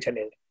नक्शेबाजी में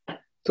चले गए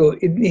तो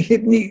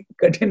इतनी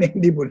कठिन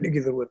हिंदी बोलने की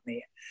जरूरत नहीं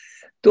है.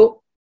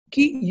 तो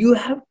कि you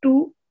have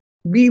to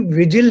be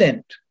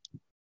vigilant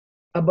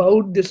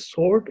about this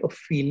sort of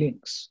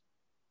feelings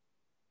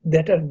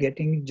that are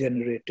getting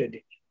generated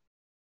in.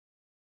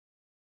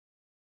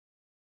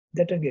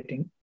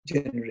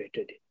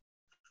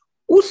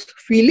 उस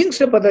फीलिंग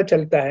से पता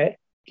चलता है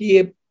कि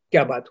ये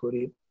क्या बात हो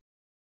रही है.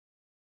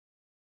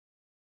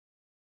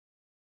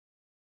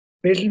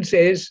 Patient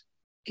says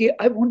कि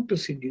I want to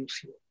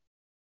seduce you.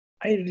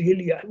 I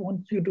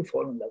want you to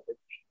fall in love with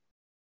me.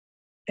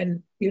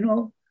 And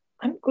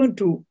I'm going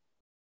to,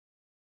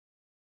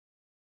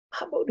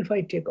 how about if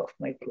I take off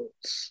my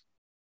clothes?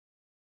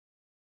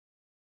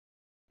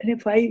 And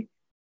if I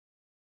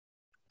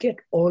get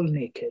all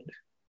naked,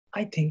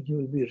 I think you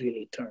will be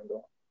really turned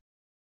on.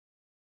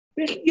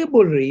 Patient ये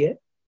बोल रही है,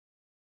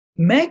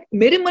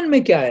 मेरे मन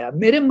में क्या आया?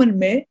 मेरे मन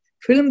में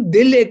फिल्म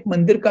दिल एक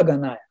मंदिर का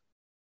गाना आया.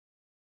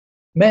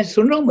 मैं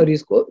सुन रहा हूँ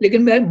मरीज को,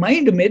 लेकिन मेरे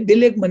माइंड में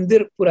दिल एक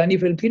मंदिर पुरानी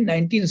फिल्म थी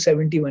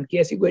 1971 की,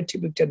 ऐसी कोई अच्छी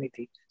पिक्चर नहीं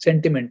थी,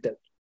 सेंटिमेंटल,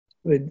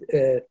 विद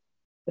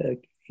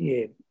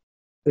ये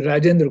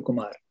राजेंद्र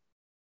कुमार।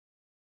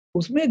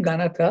 उसमें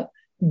गाना था,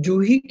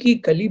 जूही की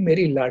कली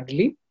मेरी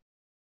लाडली,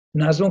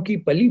 नाजों की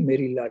पली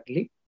मेरी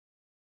लाडली,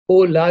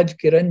 ओ लाज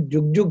किरण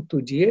जुग जुग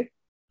तुझिए,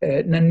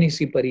 नन्ही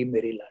सी परी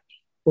मेरी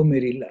लाडली, ओ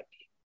मेरी लाडली।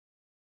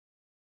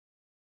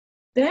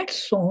 That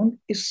song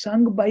is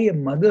sung by a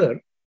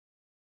mother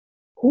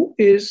who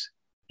is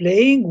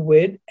playing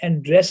with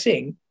and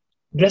dressing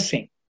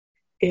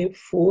a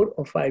 4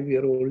 or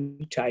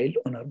 5-year-old child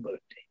on her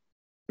birthday,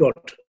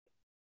 daughter.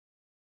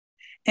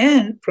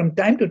 And from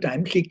time to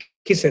time, she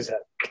kisses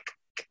her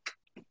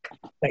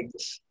like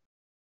this.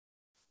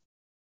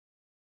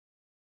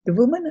 The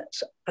woman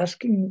is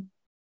asking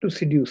to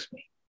seduce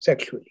me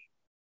sexually.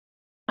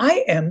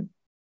 I am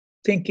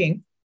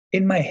thinking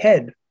in my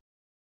head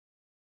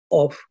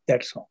of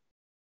that song.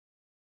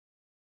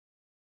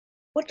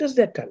 What does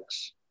that tell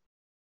us?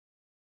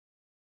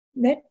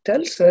 That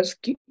tells us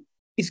कि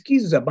इसकी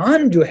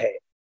जबान जो है,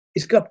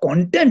 इसका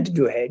content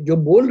जो है, जो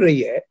बोल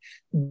रही है,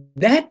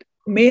 that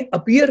may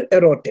appear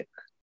erotic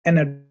and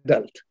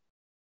adult,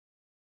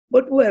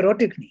 but वो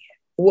erotic नहीं है,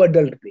 वो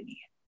adult भी नहीं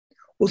है.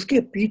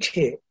 उसके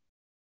पीछे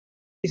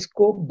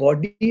इसको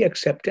बॉडी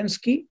एक्सेप्टेंस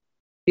की,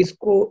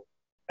 इसको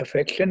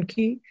अफेक्शन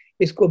की,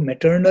 इसको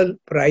मैटरनल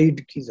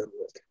प्राइड की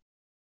जरूरत है.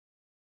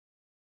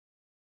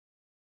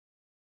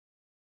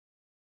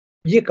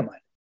 ये कमाल.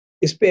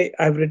 इस पे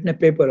I have written a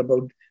paper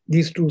about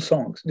these two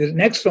songs. The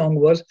next song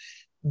was,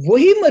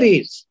 वही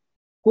मरीज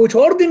कुछ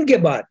और दिन के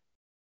बाद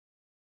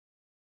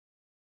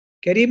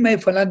कह रही, मैं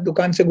फला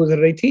दुकान से गुजर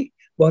रही थी,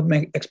 बहुत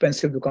महंगी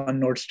एक्सपेंसिव दुकान,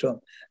 नोर्डस्टर्म,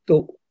 तो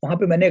वहां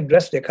पे मैंने एक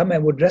ड्रेस देखा, मैं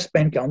वो ड्रेस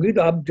पहन के आऊंगी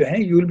तो आप जो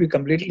है you will be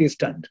completely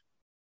stunned.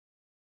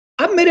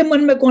 अब मेरे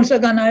मन में कौन सा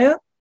गाना आया?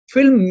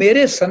 फिल्म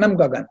मेरे सनम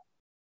का गाना,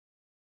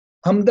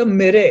 हमदम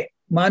मेरे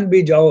मान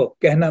भी जाओ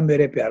कहना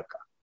मेरे प्यार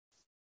का,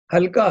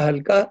 हल्का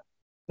हल्का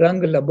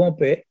रंग लबों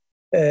पे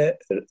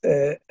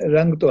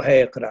रंग तो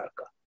है इकरार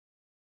का.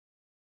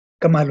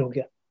 कमाल हो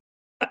गया.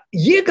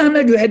 ये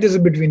गाना जो है this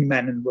is between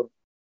man and woman.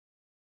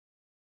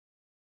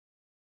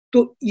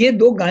 तो ये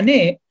दो गाने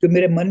जो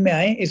मेरे मन में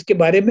आए, इसके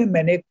बारे में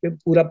मैंने एक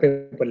पूरा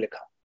पेपर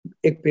लिखा.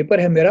 एक पेपर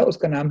है मेरा,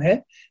 उसका नाम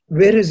है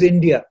where is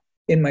India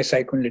in my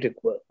psychoanalytic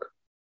work.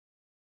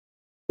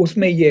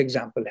 उसमें ये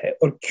एग्जांपल है.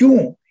 और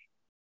क्यों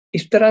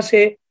इस तरह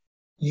से,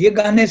 ये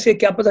गाने से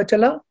क्या पता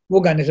चला, वो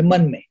गाने से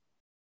मन में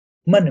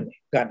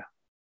गाना.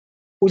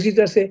 उसी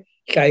तरह से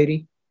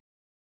शायरी.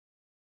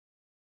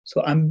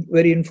 सो I am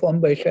very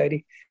informed bye शायरी.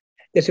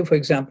 जैसे फॉर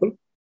एग्जांपल,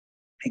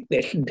 एक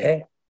पेशेंट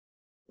है,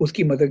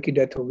 उसकी मदर की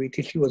डेथ हो गई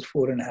थी. She was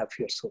 4.5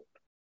 years old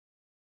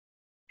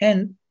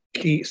and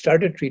she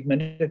started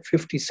treatment at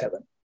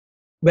 57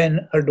 when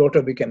her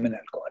daughter became an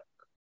alcoholic.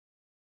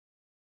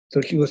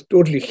 So she was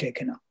totally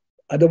shaken up.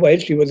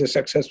 Otherwise she was a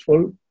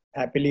successful,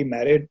 happily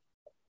married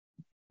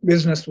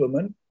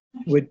businesswoman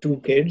with 2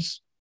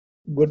 kids,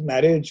 good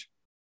marriage,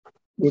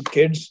 good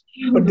kids.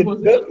 But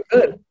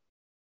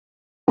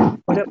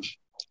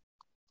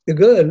the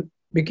girl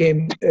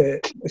became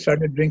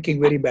started drinking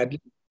very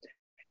badly,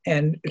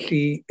 and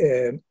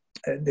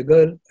the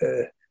girl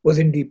was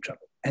in deep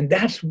trouble. And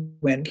that's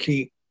when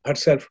she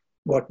herself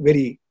got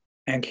very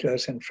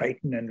anxious and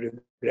frightened and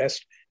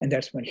regressed. And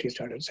that's when she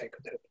started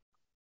psychotherapy.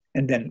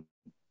 And then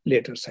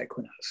later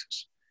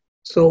psychoanalysis.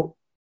 So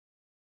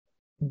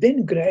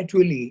then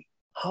gradually,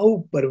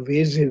 how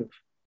pervasive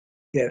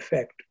the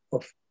effect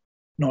of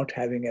not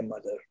having a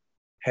mother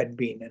had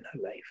been in her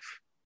life.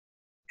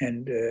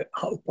 And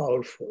how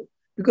powerful.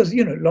 Because,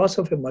 loss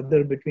of a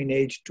mother between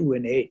age 2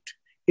 and 8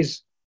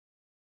 is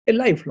a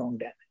lifelong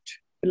damage.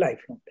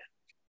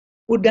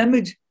 वो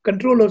damage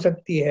control हो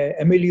सकती है,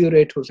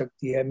 ameliorate हो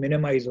सकती है,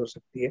 minimise हो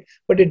सकती है,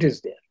 but it is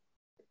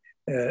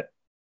there.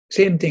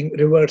 Same thing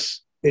reverse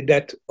the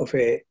death of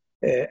A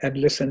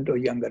adolescent or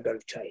young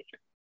adult child.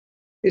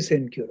 It's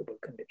an incurable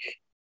condition,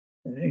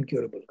 an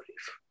incurable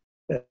grief.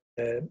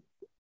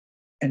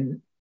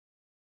 And,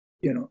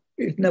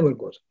 it never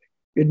goes away.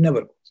 It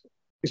never goes away.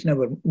 It's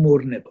never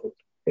mournable,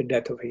 the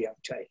death of a young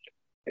child.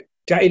 A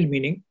child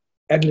meaning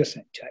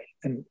adolescent child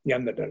and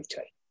young adult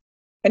child.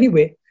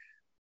 Anyway,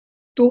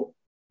 so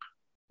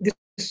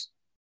this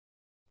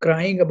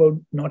crying about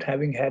not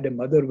having had a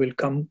mother will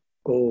come,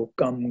 go.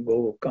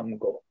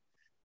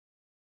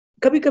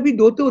 कभी कभी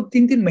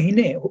 2-3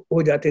 महीने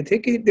हो जाते थे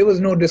कि there was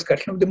no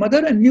discussion of the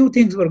mother and new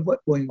things were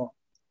going on.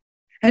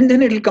 And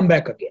then it will come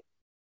back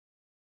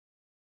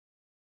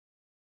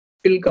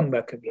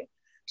again.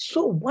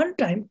 So one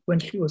time when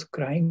she was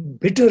crying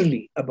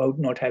bitterly about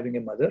not having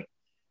a mother,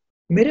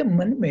 मेरे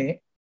मन में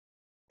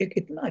एक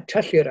इतना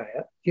अच्छा शेर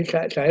आया. ये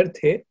शायर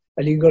थे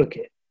अलीगढ़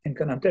के,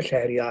 इनका नाम था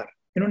शहरयार.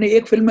 इन्होंने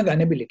एक फिल्म में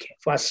गाने भी लिखे,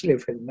 फासले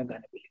फिल्म में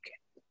गाने भी लिखे,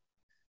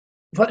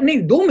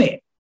 नहीं 2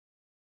 में,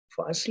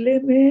 फासले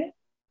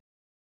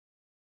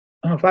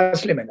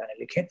में गाने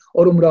लिखे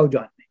और उमराव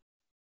जान में.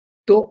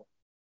 तो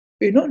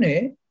इन्होंने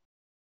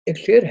एक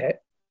शेर है,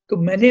 तो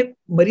मैंने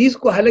मरीज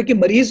को, हालांकि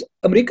मरीज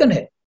अमेरिकन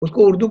है,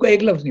 उसको उर्दू का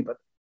एक लफ्ज नहीं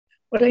पता,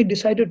 But I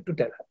decided to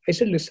tell her. I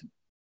said, listen,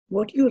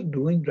 what you're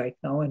doing right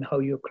now and how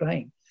you're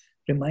crying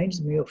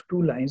reminds me of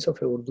 2 lines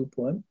of a Urdu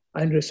poem.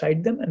 I'll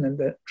recite them and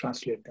then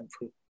translate them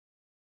for you.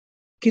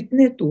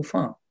 कितने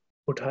तूफान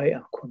उठाए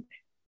आंखों ने,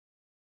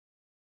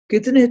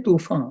 कितने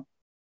तूफान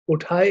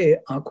उठाए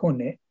आंखों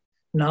ने,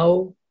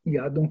 नाव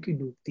यादों की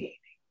डूबती ही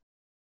नहीं.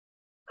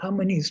 How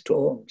many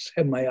storms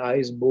have my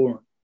eyes borne,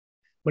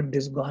 but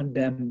this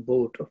goddamn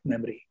boat of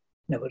memory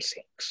never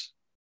sinks.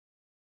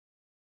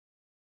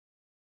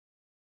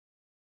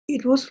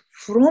 It was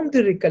from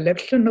the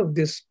recollection of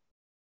this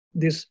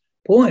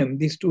poem,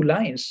 these 2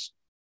 lines,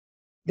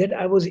 that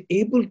I was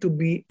able to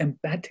be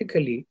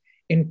empathically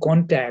in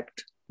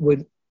contact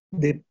with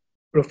the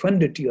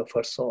profundity of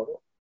her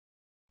sorrow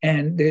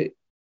and the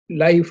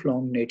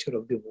lifelong nature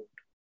of the wound.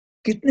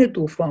 कितने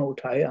तूफान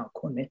उठाए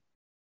आंखों ने,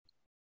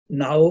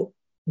 नाव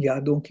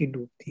यादों की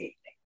डूबती ही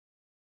नहीं.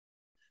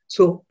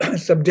 So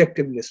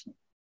subjective listening.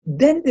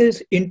 Then there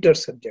is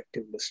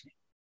intersubjective listening,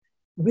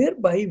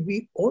 whereby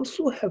we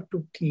also have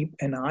to keep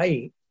an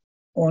eye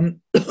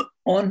on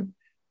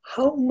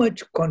how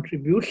much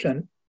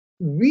contribution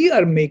we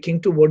are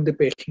making to what the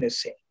patient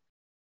is saying,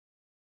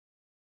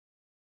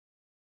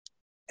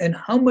 and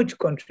how much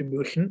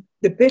contribution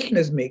the patient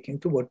is making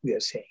to what we are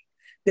saying.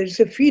 There is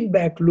a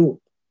feedback loop.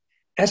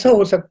 ऐसा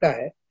हो सकता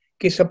है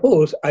कि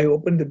suppose I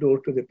open the door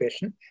to the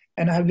patient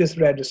and I have just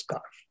read a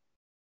scarf.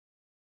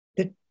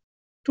 That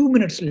 2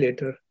 minutes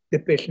later, the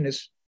patient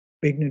is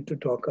beginning to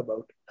talk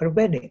about her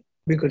wedding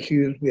because she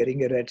was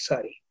wearing a red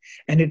sari.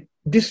 And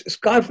this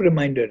scarf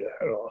reminded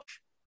her of.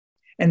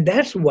 And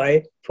that's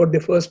why, for the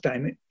first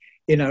time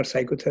in our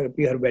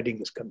psychotherapy, her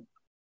wedding is coming.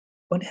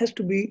 One has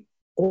to be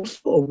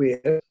also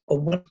aware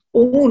of one's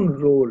own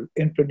role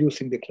in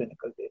producing the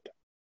clinical data.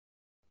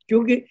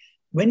 Because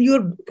when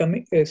you're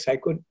becoming a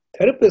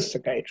psychotherapist,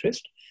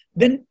 psychiatrist,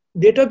 then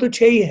data to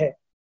chahiye hai.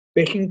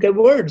 Patient ka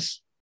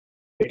words,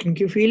 patient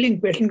ki feeling,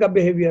 patient ka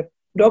behavior,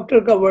 doctor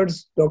ka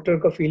words, doctor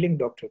ka feeling,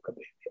 doctor ka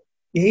behavior.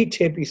 Yahi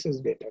 6 pieces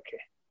data ke.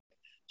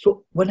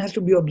 So one has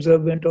to be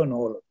observant on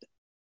all of them.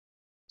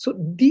 So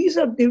these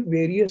are the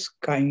various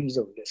kinds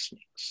of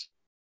listenings.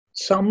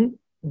 Some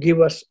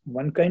give us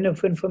one kind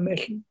of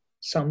information,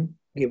 some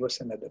give us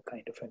another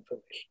kind of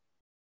information.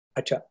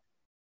 अच्छा,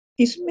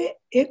 इसमें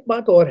एक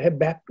बात और है,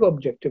 back to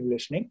objective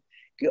listening,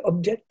 कि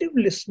objective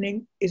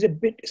listening is a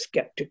bit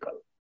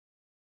skeptical.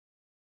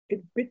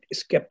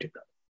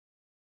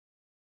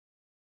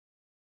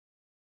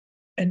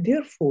 And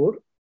therefore,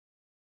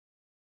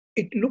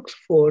 it looks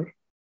for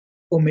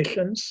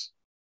omissions.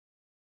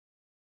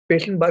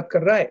 Patient बात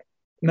कर रहा है,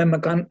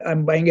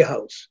 I'm buying a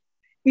house.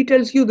 He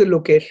tells you the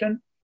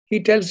location. He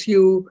tells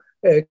you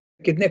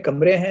कितने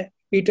कमरे हैं.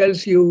 He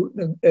tells you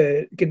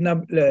कितना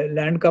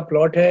land का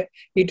plot है.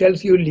 He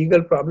tells you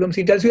legal problems.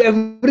 He tells you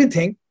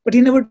everything, but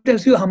he never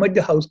tells you how much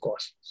the house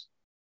costs.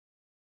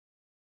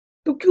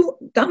 तो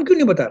दाम क्यों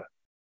नहीं बता रहा?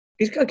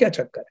 इसका क्या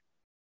चक्कर है?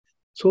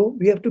 So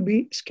we have to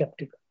be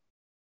skeptical.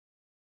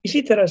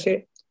 इसी तरह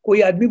से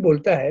कोई आदमी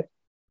बोलता है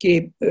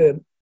कि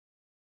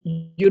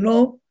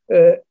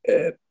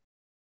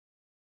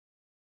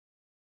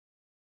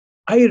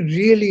I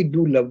really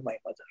do love my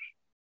mother.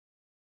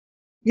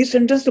 ये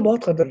सेंटेंस तो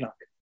बहुत खतरनाक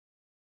है.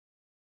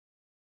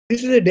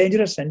 This is a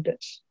dangerous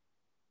sentence.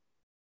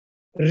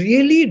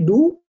 Really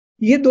do,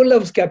 ये 2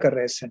 लफ्ज क्या कर रहे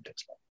हैं इस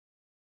सेंटेंस में?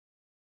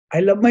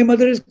 I love my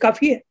mother is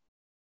काफी है,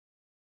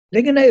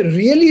 लेकिन I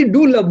really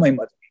do love my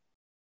mother.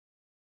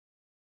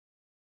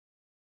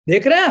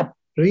 देख रहे हैं आप?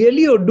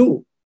 Really और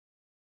do,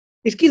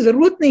 इसकी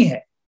जरूरत नहीं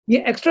है.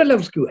 ये एक्स्ट्रा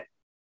लफ्ज क्यों है?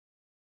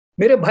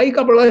 मेरे भाई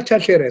का बड़ा अच्छा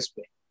शेर है इस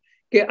पे,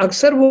 कि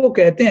अक्सर वो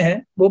कहते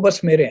हैं वो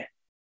बस मेरे हैं.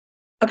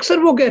 अक्सर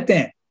वो कहते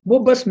हैं वो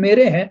बस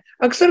मेरे हैं.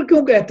 अक्सर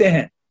क्यों कहते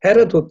हैं?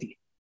 हैरत होती है.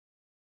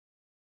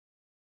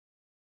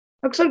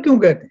 अक्सर क्यों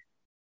कहते हैं?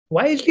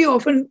 Why is she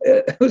often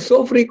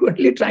so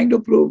frequently trying to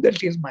prove that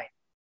she is mine?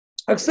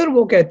 अक्सर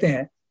वो कहते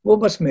हैं वो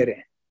बस मेरे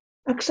हैं.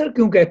 अक्सर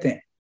क्यों कहते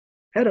हैं?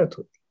 हैरत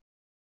होती है.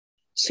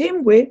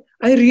 Same way,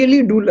 I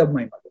really do love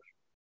my mother.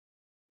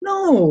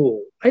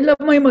 No, I love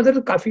my mother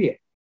तो काफी है.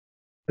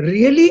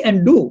 Really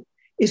and do,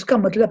 इसका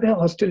मतलब है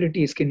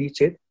हॉस्टिलिटी इसके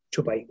नीचे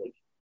छुपाई गई.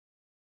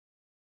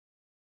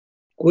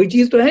 कोई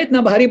चीज तो है,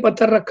 इतना भारी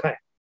पत्थर रखा है,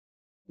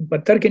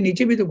 पत्थर के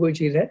नीचे भी तो कोई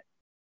चीज है.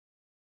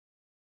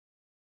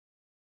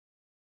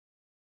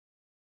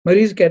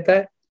 मरीज कहता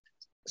है,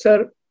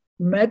 सर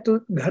मैं तो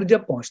घर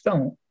जब पहुंचता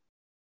हूं,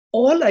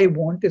 all I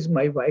want is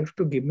my wife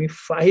to give me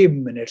 5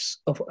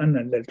 minutes of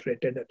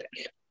unadulterated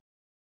attention.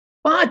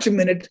 5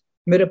 minute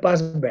मेरे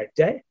पास बैठ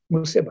जाए,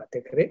 मुझसे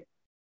बातें करे,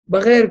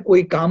 बगैर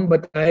कोई काम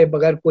बताए,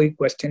 बगैर कोई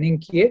क्वेश्चनिंग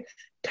किए,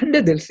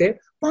 ठंडे दिल से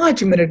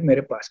 5 मिनट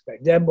मेरे पास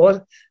बैठ जाए.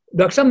 बहुत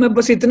डॉक्टर साहब मैं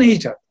बस इतना ही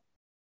चाहता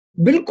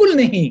हूं. बिल्कुल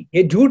नहीं,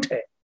 ये झूठ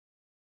है.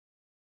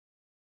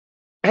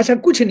 ऐसा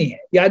कुछ नहीं है.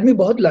 ये आदमी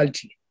बहुत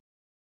लालची है.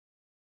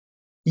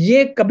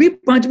 ये कभी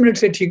 5 मिनट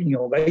से ठीक नहीं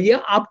होगा. ये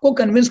आपको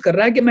कन्विंस कर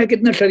रहा है कि मैं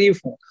कितना शरीफ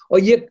हूं, और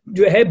ये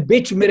जो है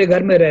बिच मेरे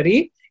घर में रह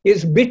रही,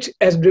 इस बिच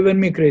has driven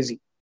me crazy.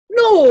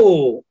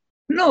 No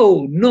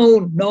no no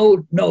no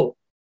no.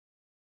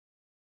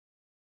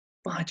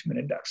 5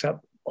 minute doctor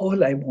साहब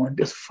All I want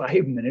is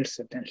 5 minutes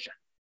attention.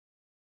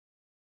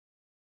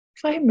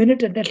 5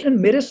 minute attention.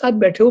 मेरे साथ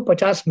बैठे हो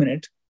 50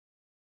 मिनट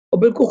और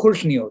बिल्कुल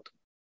खुश नहीं हो तुम.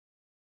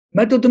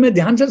 मैं तो तुम्हें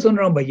ध्यान से सुन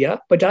रहा हूं भैया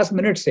 50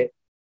 मिनट से,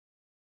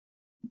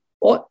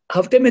 और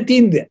हफ्ते में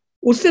 3 दिन,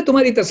 उससे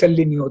तुम्हारी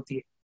तसल्ली नहीं होती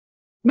है.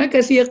 मैं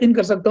कैसे यकीन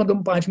कर सकता हूं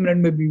तुम 5 मिनट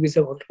में बीवी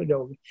से खुश हो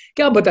जाओगे?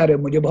 क्या बता रहे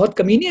हो मुझे? बहुत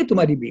कमीनी है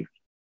तुम्हारी बीवी.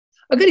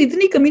 अगर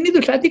इतनी कमीनी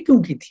तो शादी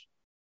क्यों की थी?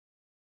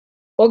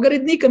 और अगर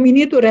इतनी कमीनी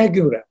है तो रह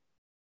क्यों रहा?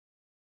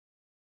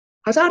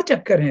 हजार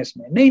चक्कर हैं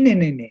इसमें. नहीं नहीं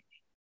नहीं नहीं.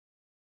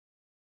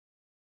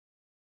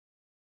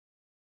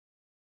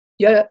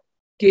 या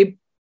कि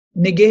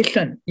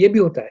निगेशन ये भी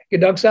होता है कि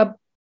डॉक्टर साहब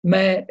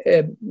मैं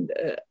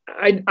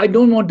I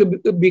don't want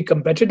to be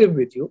competitive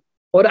with you,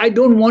 और I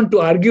don't want to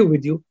argue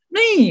with you.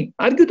 नहीं,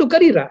 आर्ग्यू तो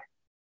कर ही रहा है.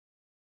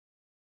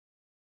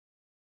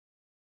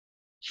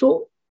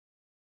 So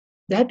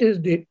that is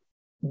the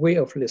way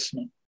of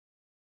listening.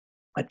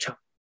 अच्छा,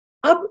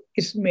 अब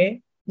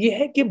इसमें यह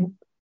है कि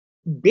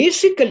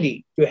बेसिकली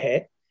जो है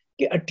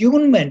कि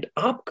अट्यूनमेंट,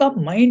 आपका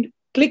माइंड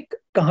क्लिक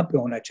कहां पे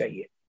होना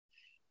चाहिए.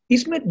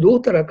 इसमें 2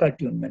 तरह का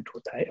अट्यूनमेंट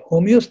होता है,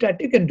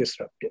 होम्योस्टैटिक एंड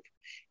डिसरप्टिव.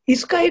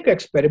 इसका एक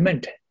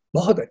एक्सपेरिमेंट है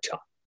बहुत अच्छा.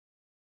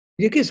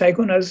 देखिए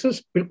साइकोएनालिसिस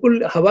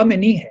बिल्कुल हवा में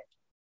नहीं है.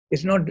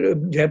 इट्स नॉट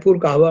जयपुर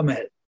का हवा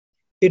महल.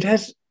 It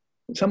has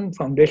some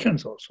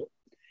foundations also.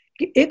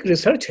 कि एक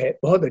रिसर्च है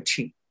बहुत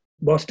अच्छी,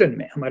 बॉस्टन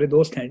में हमारे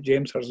दोस्त हैं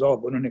जेम्स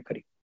हर्जॉग, उन्होंने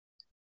करी.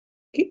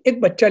 कि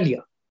एक बच्चा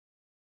लिया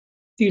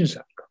 3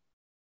 साल का,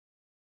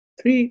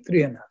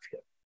 3.5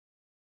 ईयर.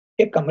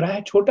 एक कमरा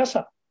है छोटा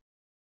सा,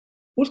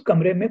 उस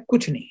कमरे में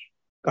कुछ नहीं है.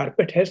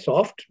 कारपेट है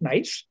सॉफ्ट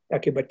नाइस,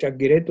 ताकि बच्चा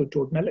गिरे तो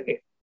चोट ना लगे,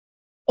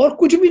 और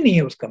कुछ भी नहीं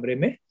है उस कमरे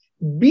में.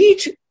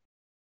 बीच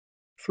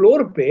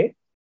फ्लोर पे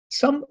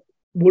सम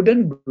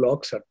wooden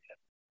blocks are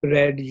there,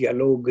 red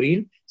yellow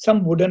green, some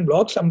wooden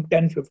blocks, some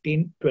 10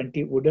 15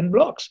 20 wooden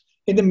blocks.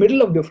 In the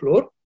middle of the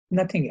floor,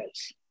 nothing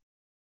else.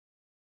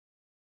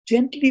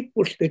 Gently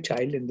push the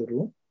child in the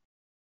room,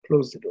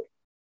 close the door,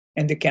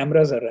 and the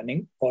cameras are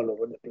running all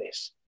over the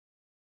place.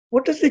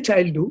 What does the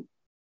child do?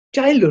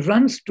 Child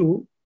runs to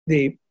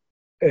the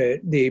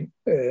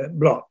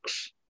blocks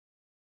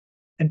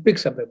and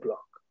picks up a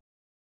block.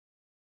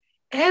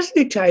 As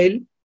the child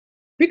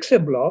picks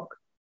a block,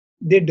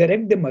 they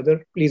direct the mother,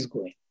 please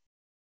go in.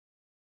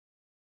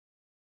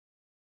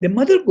 The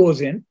mother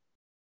goes in,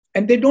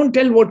 and they don't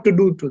tell what to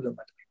do to the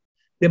mother.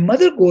 The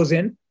mother goes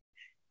in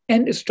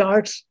and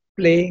starts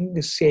playing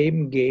the same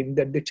game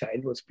that the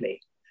child was playing.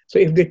 So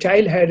if the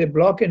child had a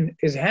block in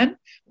his hand,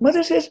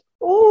 mother says,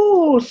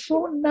 oh, so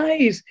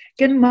nice.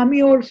 Can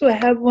mommy also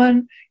have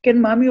one?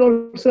 Can mommy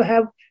also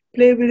have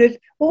play with it?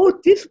 Oh,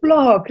 this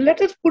block.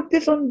 Let us put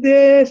this on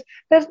this.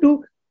 Let's do.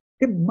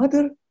 The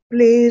mother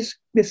plays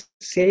the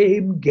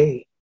same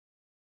game.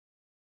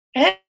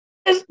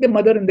 As the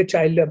mother and the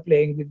child are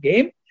playing the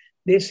game,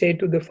 they say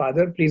to the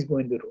father, please go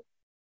in the room.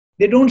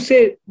 They don't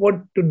say what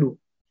to do.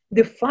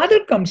 The father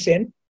comes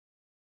in,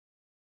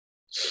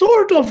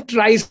 sort of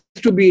tries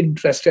to be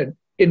interested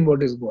in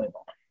what is going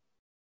on,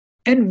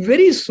 and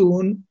very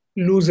soon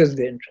loses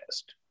the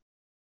interest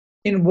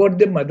in what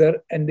the mother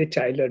and the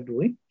child are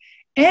doing,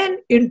 and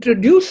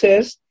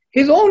introduces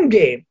his own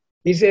game.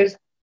 He says,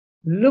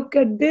 look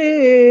at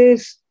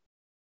this.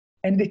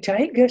 And the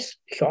child gets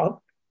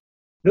shocked,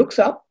 looks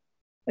up,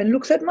 and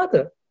looks at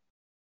mother.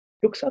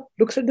 Looks up,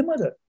 looks at the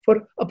mother for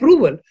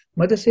approval.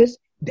 Mother says,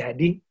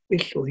 Daddy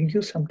is showing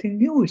you something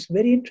new. It's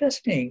very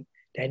interesting.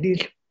 Daddy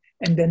is...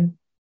 And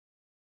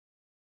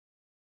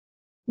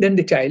then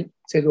the child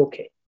says,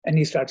 okay. And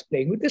he starts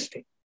playing with this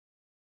thing.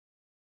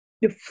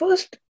 The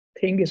first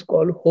thing is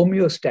called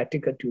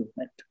homeostatic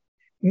attunement,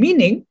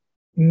 meaning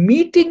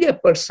meeting a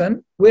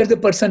person where the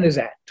person is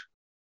at.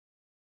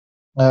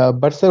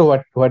 But sir,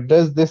 what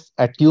does this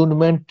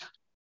attunement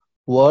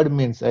word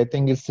means? I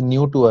think it's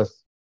new to us.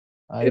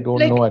 I don't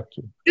know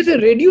actually. जैसे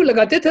radio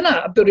लगाते थे ना,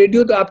 अब तो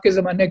radio तो आपके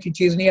जमाने की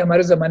चीज नहीं है,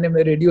 हमारे जमाने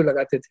में रेडियो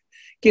लगाते थे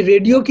कि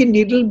रेडियो की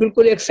नीडल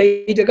बिल्कुल एक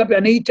सही जगह पे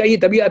आनी चाहिए,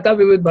 तभी आता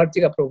विविध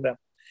भारती का प्रोग्राम.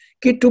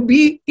 कि to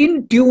be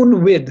in tune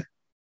with,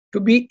 to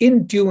be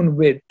in tune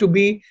with, to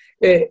be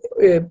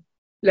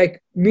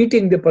like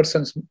meeting the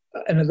person's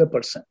another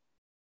person,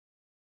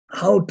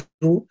 how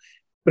to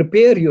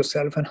prepare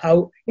yourself and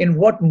how in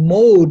what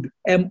mode,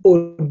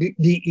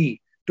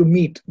 MODE, to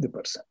meet the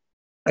person.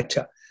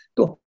 अच्छा,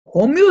 तो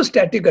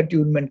homeostatic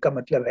attunement का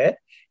मतलब है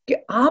कि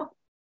आप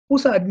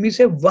उस आदमी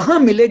से वहां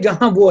मिले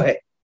जहां वो है.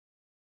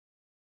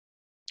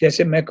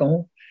 जैसे मैं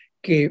कहूं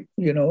कि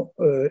यू नो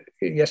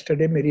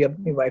यस्टरडे मेरी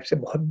अपनी वाइफ से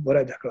बहुत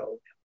बुरा झगड़ा हो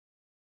गया,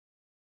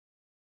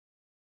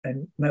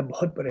 एंड मैं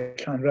बहुत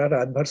परेशान रहा,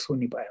 रात भर सो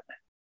नहीं पाया मैं.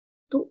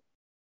 तो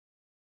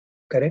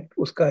करेक्ट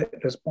उसका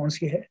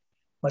रिस्पॉन्स ये है,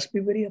 must be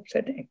very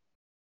upsetting.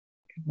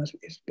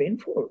 It's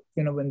painful,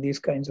 you know, when these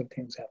kinds of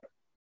things happen.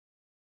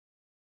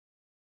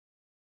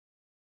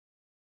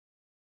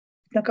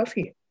 इतना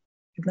काफी है,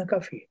 इतना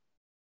काफी है.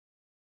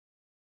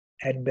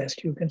 At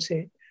best you can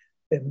say,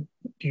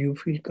 do you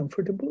feel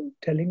comfortable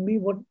telling me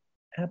what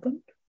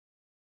happened?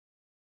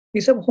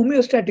 ये सब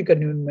होम्योस्टैटिक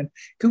अट्यूनमेंट,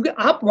 क्योंकि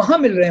आप वहां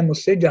मिल रहे हैं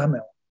मुझसे जहां मैं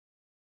हूं.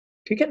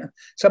 ठीक है ना।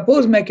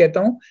 सपोज मैं कहता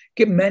हूं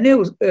कि मैंने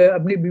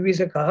अपनी बीवी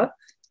से कहा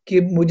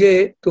कि मुझे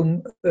तुम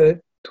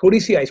थोड़ी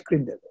सी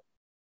आइसक्रीम दे दो,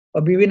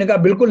 और बीवी ने कहा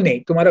बिल्कुल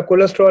नहीं, तुम्हारा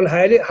कोलेस्ट्रॉल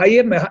हाई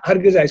है, मैं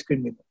हरगिज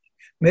आइसक्रीम नहीं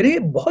दूंगी। मेरे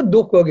बहुत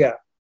दुख हो गया,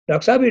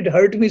 डॉक्टर साहब, it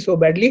hurt me so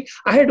badly,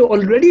 I had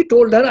already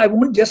told her I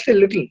want just a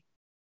little.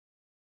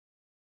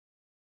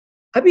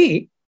 अभी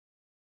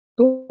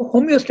तो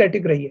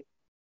होम्योस्टैटिक रही है।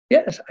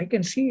 Yes, I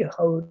can see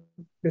how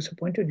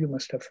disappointed you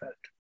must have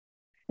felt.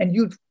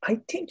 And I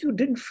think you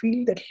didn't feel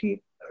that she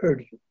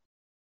heard you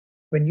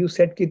when you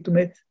said कि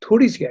तुम्हें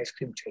थोड़ी सी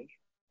ice cream चाहिए.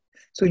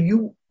 So you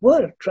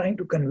were trying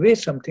to convey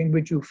something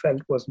which you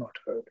felt was not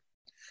heard.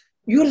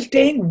 You're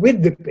staying with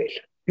the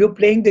patient. You're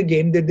playing the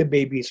game that the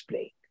baby is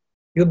playing.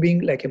 You're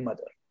being like a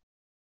mother.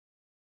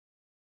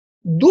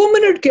 2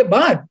 minute के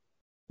बाद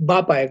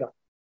बाप आएगा.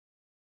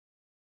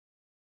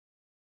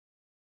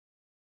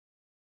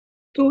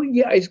 तो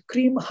ये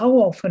ice cream, how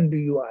often do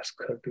you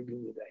ask her to give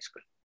you the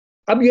ice cream?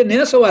 अब ये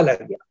नया सवाल आ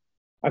गया.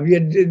 अब ये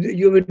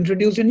you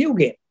introduce a new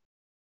game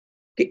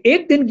कि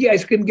एक दिन की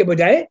आइसक्रीम के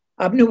बजाय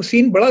आपने वो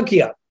सीन बड़ा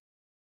किया.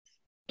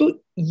 तो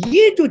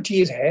ये जो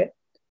चीज है,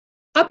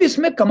 अब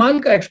इसमें कमाल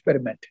का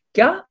एक्सपेरिमेंट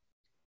क्या,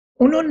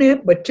 उन्होंने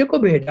बच्चे को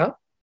भेजा,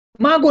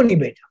 मां को नहीं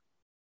भेजा.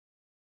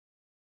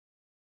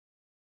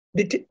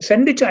 They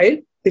send the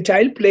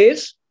child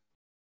plays,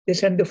 they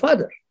send the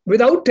father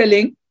without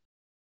telling,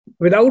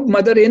 without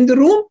mother in the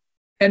room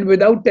and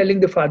without telling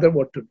the father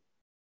what to do.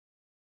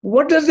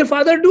 What does the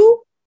father do?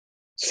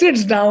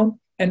 Sits down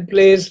and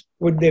plays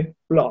with the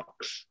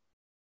blocks.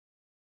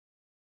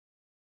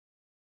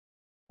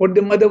 What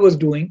the mother was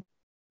doing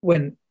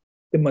when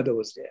the mother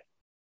was there.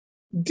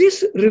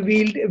 This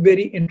revealed a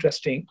very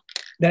interesting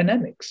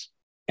dynamics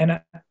and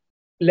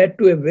led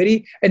to a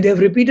very, and they have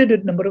repeated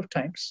it a number of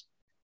times.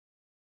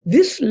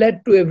 This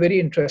led to a very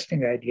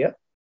interesting idea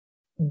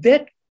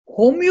that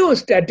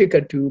homeostatic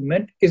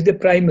attunement is the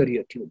primary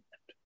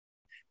attunement,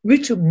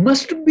 which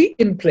must be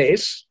in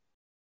place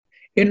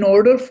in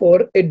order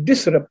for a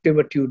disruptive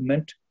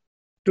attunement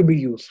to be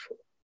useful.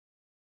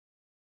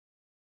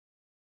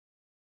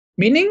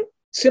 Meaning,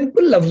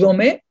 simple लफ्जों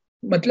में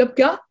मतलब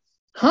क्या,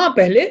 हाँ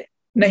पहले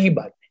नहीं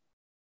बाद में,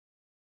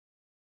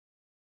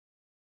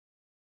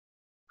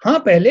 हाँ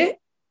पहले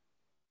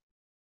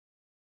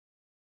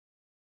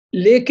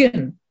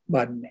लेकिन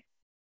बाद में.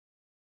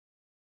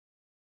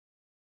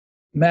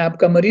 मैं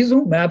आपका मरीज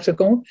हूं, मैं आपसे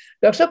कहूं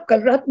डॉक्टर साहब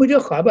कल रात मुझे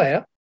ख्वाब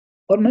आया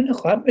और मैंने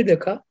ख्वाब में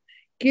देखा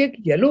कि एक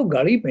येलो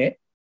गाड़ी में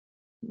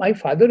my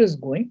father is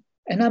going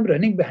and I'm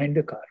running behind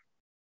the car.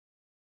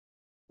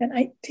 And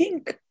I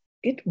think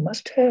it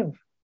must have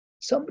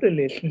some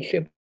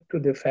relationship to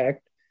the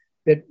fact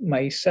that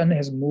my son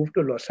has moved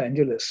to Los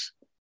Angeles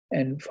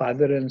and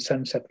father and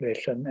son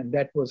separation. And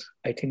that was,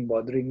 I think,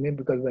 bothering me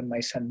because when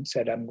my son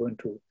said, I'm going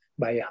to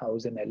buy a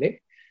house in LA,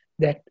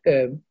 that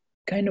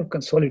kind of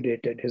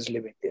consolidated his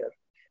living there.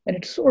 And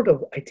it sort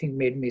of, I think,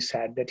 made me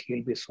sad that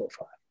he'll be so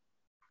far.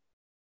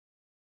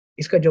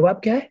 Iska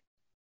jawab kya hai?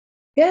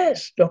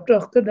 Yes, Dr.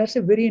 Akhtar, that's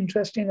a very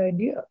interesting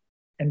idea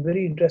and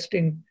very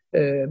interesting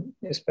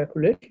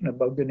speculation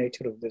about the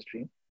nature of this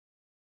dream.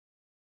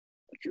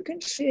 But you can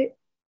say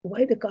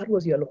why the car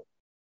was yellow.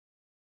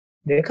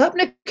 देखा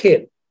आपने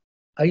खेल?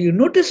 Are you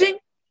noticing?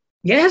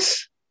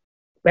 Yes.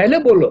 पहले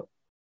बोलो,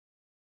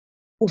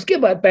 उसके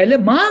बाद पहले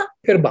माँ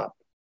फिर बाप,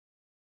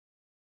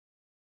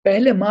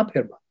 पहले माँ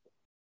फिर बाप.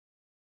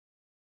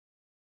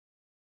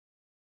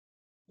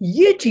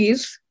 ये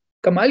चीज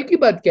कमाल की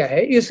बात क्या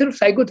है, ये सिर्फ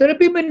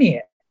साइकोथेरेपी में नहीं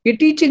है, ये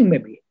टीचिंग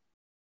में भी है.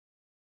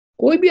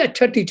 कोई भी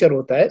अच्छा टीचर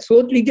होता है,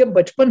 सोच लीजिए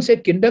बचपन से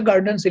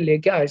किंडरगार्टन से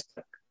लेके आज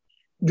तक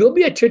जो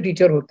भी अच्छे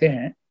टीचर होते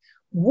हैं,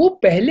 वो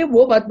पहले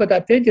वो बात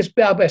बताते हैं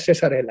जिसपे आप ऐसे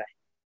सर हिलाएं,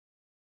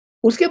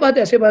 उसके बाद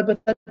ऐसे बात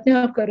बताते हैं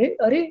आप करें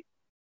अरे.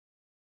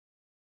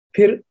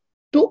 फिर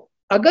तो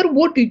अगर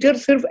वो टीचर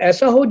सिर्फ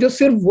ऐसा हो जो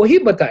सिर्फ वही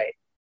बताए,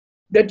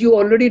 that you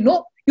already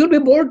know, you'll be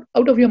bored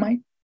out of your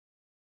mind.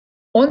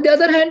 On the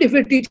other hand, if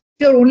a teacher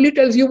only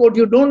tells you what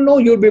you don't know,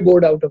 you'll be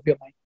bored out of your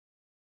mind.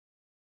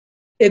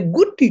 A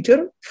good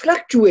teacher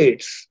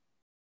fluctuates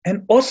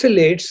and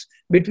oscillates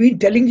between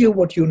telling you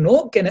what you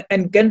know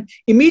and can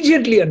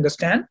immediately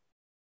understand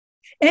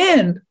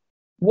and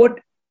what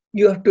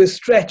you have to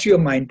stretch your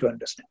mind to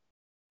understand,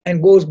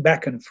 and goes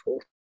back and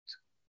forth.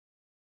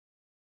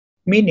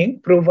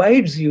 Meaning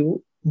provides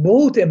you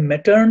both a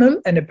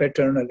maternal and a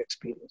paternal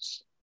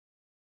experience.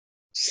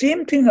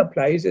 Same thing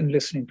applies in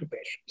listening to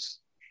patients.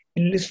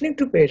 In listening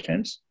to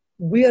patients,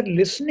 we are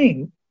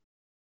listening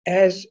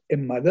as a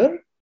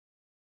mother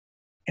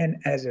and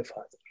as a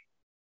father.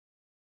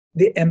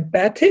 The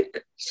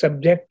empathic,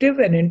 subjective,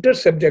 and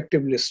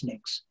intersubjective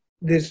listenings,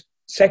 this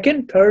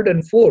second, third,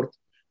 and fourth,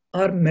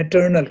 are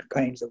maternal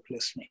kinds of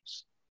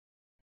listenings.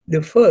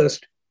 The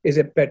first is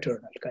a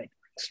paternal kind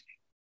of listening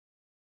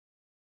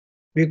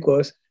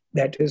because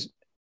that is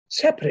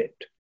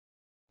separate.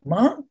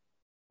 माँ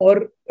और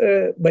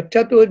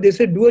बच्चा तो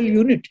जैसे dual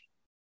unity,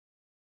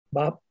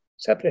 बाप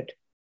separate.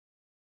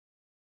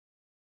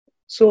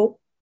 So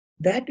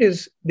that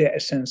is the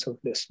essence of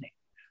listening.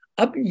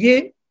 अब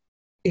ये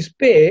इस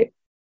पे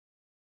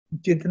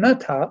जितना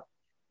था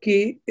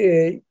कि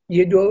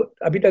ये जो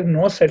अभी तक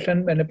 9 सेशन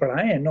मैंने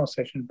पढ़ाए हैं, 9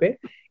 सेशन पे,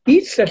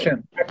 each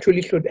session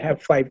actually should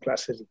have 5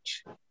 classes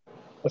each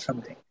or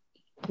something.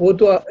 वो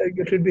तो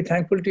you should be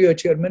thankful to your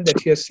chairman that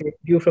he has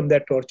saved you from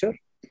that torture.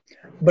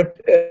 But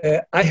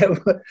I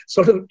have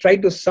sort of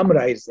tried to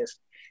summarize this.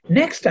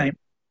 Next time,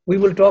 we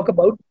will talk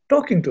about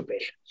talking to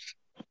patients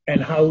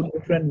and how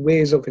different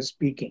ways of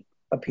speaking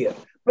appear.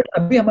 But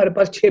अभी हमारे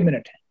पास 6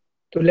 minute हैं,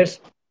 तो let's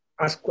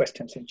ask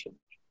questions in 6 minutes.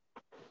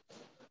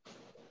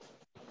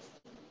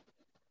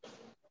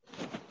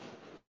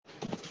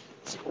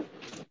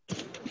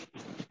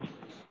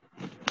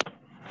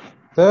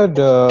 Sir,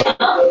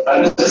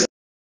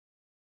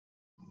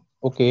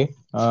 okay.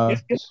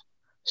 Yes.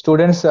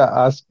 Students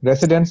ask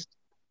residents.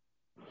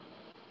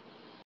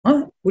 हाँ,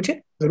 पूछे,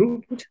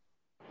 जरूर पूछे.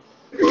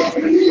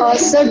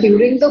 Sir,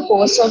 during the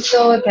course of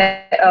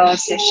the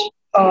session,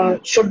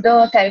 should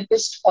the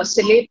therapist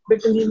oscillate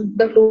between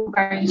the two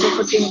kinds of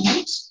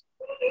attunements?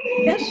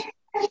 Yes,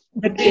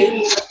 but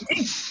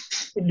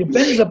it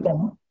depends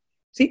upon.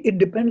 See, it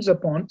depends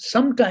upon.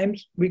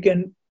 Sometimes we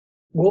can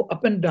go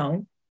up and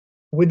down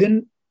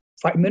within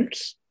 5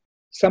 minutes.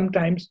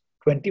 Sometimes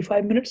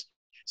 25 minutes.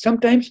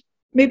 Sometimes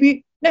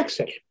maybe next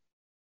session.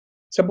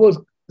 Suppose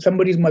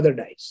somebody's mother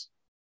dies.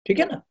 ठीक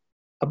है ना?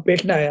 अब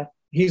patient आया.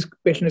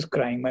 Patient is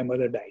crying. My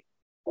mother died.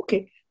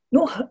 Okay.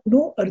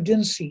 No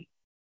urgency.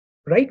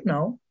 Right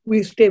now,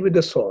 we stay with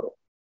the sorrow.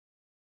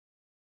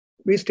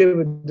 We stay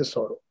with the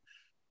sorrow.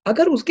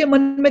 अगर उसके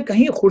मन में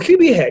कहीं खुशी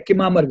भी है कि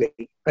माँ मर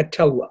गई,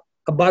 अच्छा हुआ,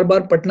 अब बार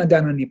बार पटना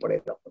जाना नहीं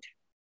पड़ेगा मुझे.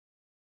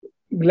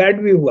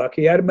 ग्लैड भी हुआ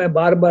कि यार मैं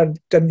बार बार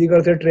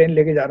चंडीगढ़ से ट्रेन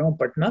लेके जा रहा हूँ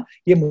पटना,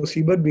 ये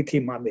मुसीबत भी थी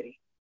माँ मेरी.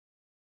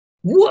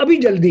 वो अभी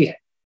जल्दी है,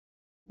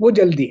 वो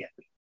जल्दी है.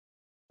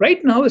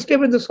 Right now stay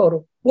with the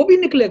sorrow. वो भी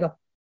निकलेगा.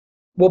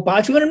 वो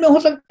 5 मिनट में हो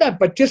सकता है,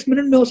 25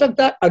 मिनट में हो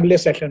सकता है, अगले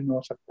सेशन में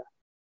हो सकता है.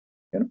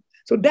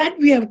 So that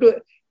we have to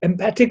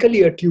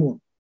empathically attune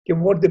to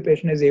what the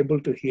patient is able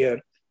to hear,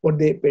 what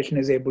the patient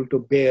is able to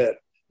bear,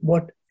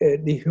 what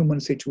the human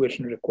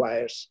situation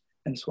requires,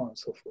 and so on and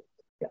so forth.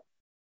 Yeah.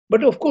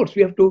 But of course,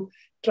 we have to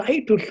try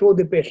to show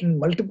the patient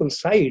multiple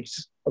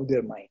sides of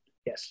their mind.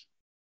 Yes.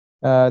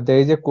 There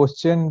is a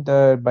question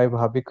by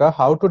Bhavika,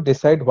 how to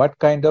decide what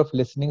kind of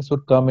listening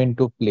should come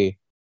into play?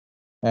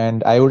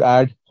 And I would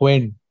add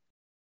when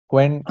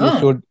you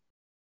should,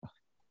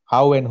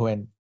 how and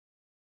when.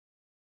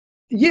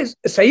 ये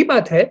सही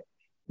बात है.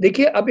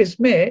 देखिए, अब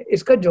इसमें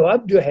इसका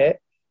जवाब जो है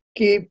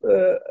कि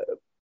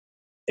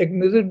एक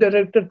म्यूजिक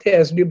डायरेक्टर थे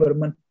एस.डी.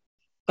 बर्मन.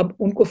 अब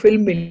उनको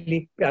फिल्म मिली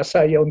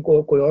प्यासा या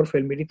उनको कोई और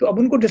फिल्म मिली, तो अब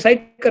उनको डिसाइड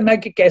करना है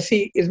कि कैसी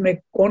इसमें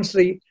कौन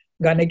सी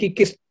गाने की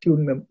किस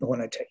ट्यून में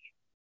होना चाहिए.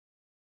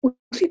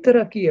 उसी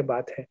तरह की ये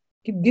बात है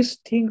कि this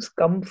things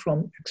come from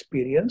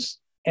experience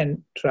and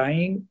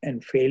trying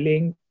and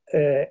Fehling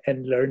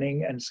and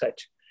learning and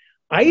such.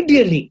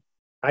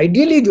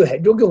 Ideally जो है,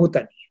 जो कि होता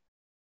नहीं है,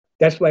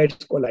 that's why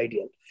it's called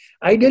ideal.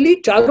 Ideally,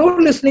 चारों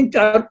listening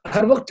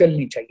हर वक्त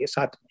चलनी चाहिए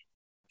साथ में,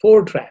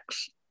 4 tracks.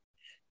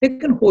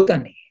 लेकिन होता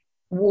नहीं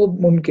है, वो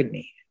मुमकिन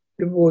नहीं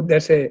है. वो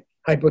that's a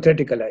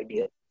hypothetical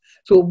idea.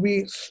 So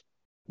we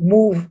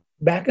move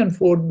back and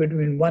forth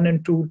between 1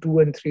 and 2, 2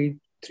 and 3,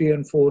 3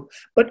 and 4,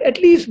 but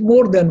at least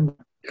more than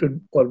one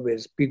should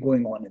always be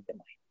going on in the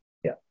mind.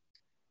 Yeah.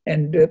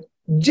 And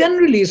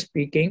generally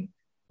speaking,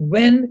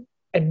 when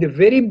at the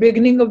very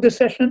beginning of the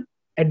session,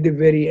 at the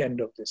very end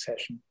of the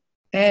session,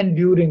 and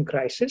during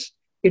crisis,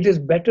 it is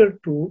better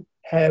to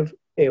have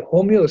a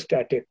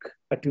homeostatic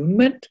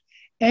attunement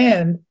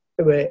and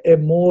a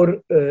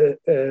more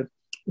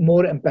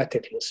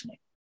empathic listening.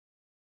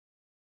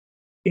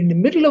 In the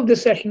middle of the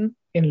session,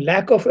 in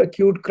lack of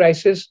acute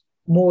crisis,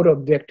 more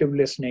objective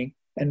listening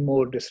and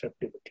more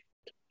disruptivity.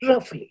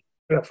 Roughly.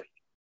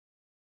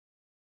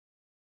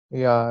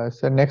 Yeah,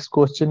 so next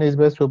question is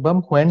by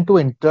Shubham, when to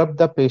interrupt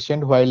the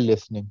patient while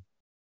listening?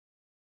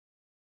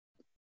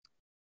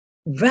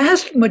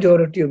 Vast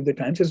majority of the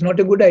times, it's not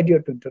a good idea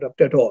to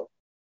interrupt at all.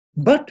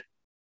 But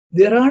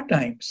there are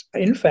times,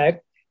 in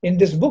fact, in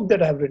this book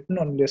that I've written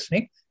on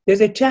listening,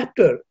 there's a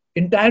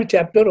entire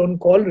chapter on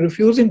called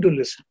refusing to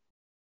listen.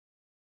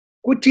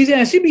 कुछ चीजें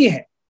ऐसी भी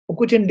हैं, और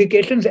कुछ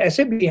indications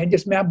ऐसे भी हैं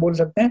जिसमें आप बोल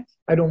सकते हैं,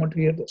 I don't want to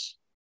hear this.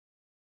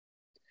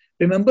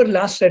 Remember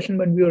last session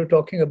when we were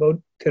talking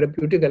about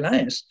therapeutic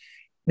alliance,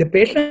 the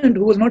patient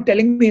who was not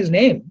telling me his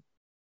name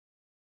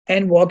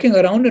and walking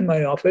around in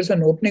my office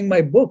and opening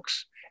my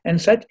books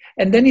and such.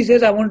 And then he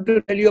says, I want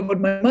to tell you about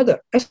my mother.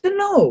 I said,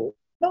 no.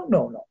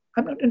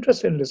 I'm not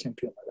interested in listening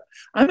to your mother.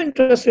 I'm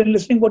interested in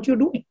listening what you're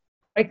doing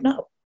right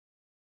now.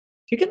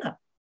 ठीक है ना?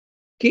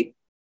 कि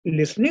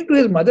listening to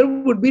his mother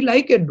would be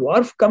like a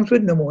dwarf comes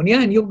with pneumonia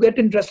and you get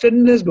interested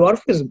in his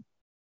dwarfism.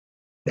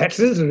 That's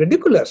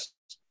ridiculous.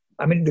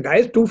 I mean, the guy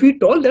is 2 feet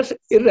tall. That's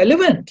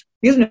irrelevant.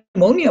 He has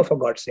pneumonia, for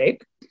God's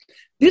sake.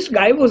 This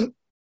guy was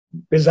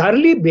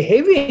bizarrely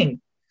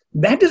behaving.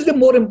 That is the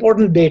more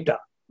important data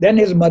than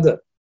his mother.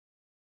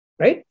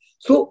 Right.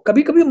 सो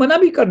कभी कभी मना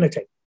भी करना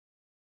चाहिए.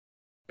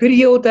 फिर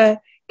ये होता है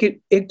कि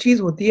एक चीज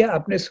होती है,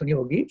 आपने सुनी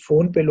होगी,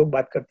 फोन पे लोग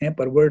बात करते हैं,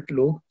 परवर्ट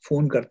लोग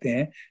फोन करते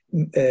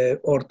हैं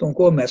औरतों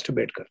को,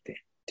 मैस्टरबेट करते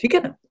हैं, ठीक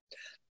है ना।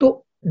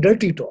 तो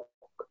डर्टी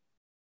टॉक,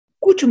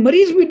 कुछ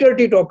मरीज भी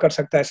डर्टी टॉक कर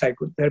सकता है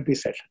साइकोथेरेपी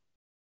सेशन।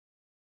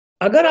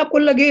 अगर आपको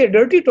लगे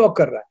डर्टी टॉक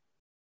कर रहा है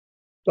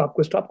तो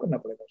आपको स्टॉप करना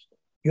पड़ेगा उसको।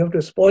 You have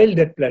to spoil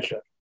that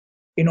pleasure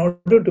in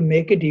order to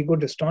make it ego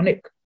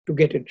dystonic to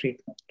get a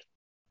treatment.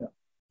 Yeah.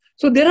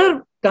 So there are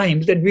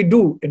times that we do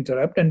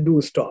interrupt and do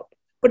stop,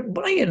 but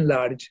by and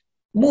large,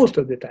 most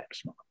of the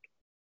times not.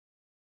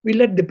 We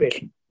let the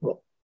patient go.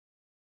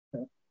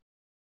 Yeah.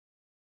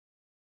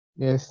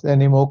 Yes,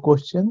 any more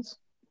questions?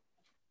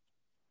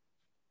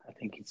 I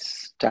think it's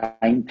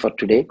time for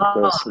today.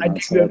 I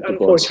think we're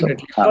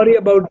unfortunately. Sorry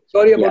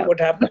about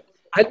what happened.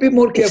 I'll be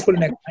more careful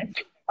next time.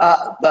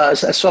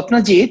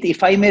 Swapnajit,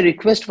 if I may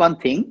request one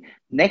thing,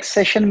 next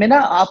session में ना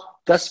आप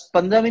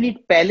 10-15 minute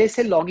पहले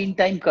से login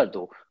time कर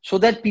दो, so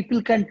that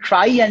people can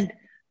try and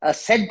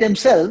set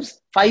themselves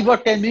 5 or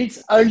 10 minutes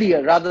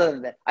earlier rather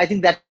than that. I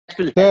think that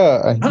will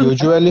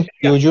help.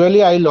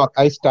 Usually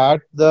I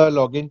start the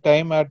login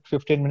time at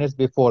 15 minutes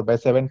before, by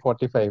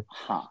 7:45.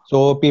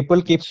 So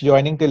people keeps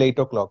joining till 8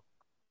 o'clock.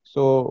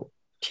 So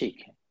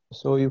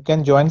you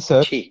can join,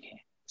 sir.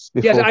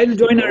 Yes, I'll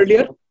join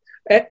earlier.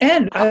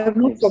 And I have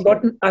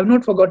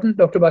not forgotten,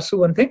 Dr. Basu,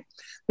 one thing,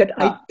 that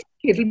I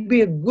think it will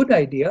be a good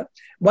idea.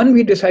 One,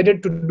 we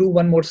decided to do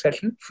one more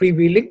session,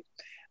 freewheeling,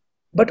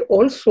 but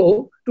also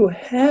to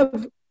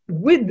have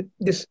with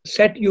this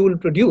set you will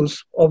produce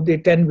of the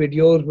 10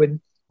 videos with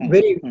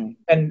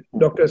and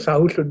Dr.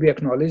 Sahu should be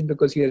acknowledged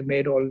because he has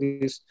made all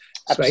these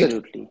slides.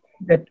 Absolutely.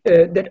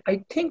 That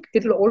I think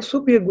it will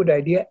also be a good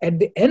idea at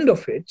the end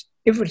of it,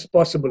 if it's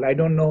possible. I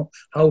don't know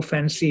how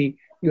fancy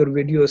your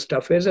video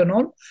stuff is and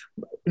all,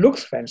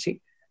 looks fancy,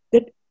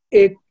 that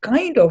a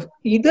kind of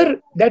either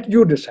that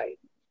you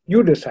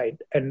decide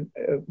and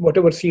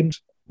whatever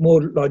seems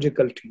more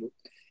logical to you,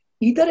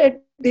 either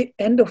at the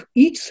end of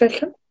each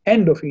session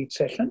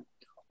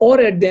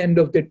or at the end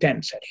of the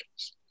 10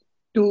 sessions,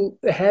 to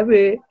have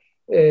a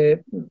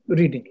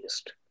reading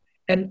list.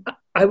 And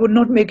I would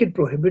not make it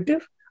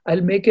prohibitive.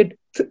 I'll make it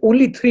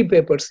only 3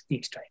 papers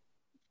each time.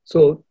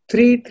 So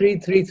 30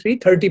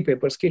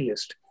 papers की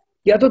list.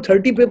 या तो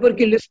 30 paper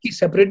की list की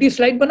separate ही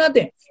slide बना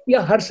दें,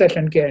 या हर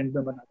session के and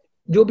में बना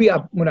दें, जो भी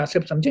आप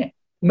मुनासिब समझें।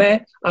 मैं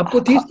आपको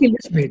 30 की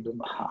लिस्ट भेज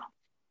दूंगा।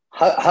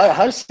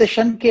 हर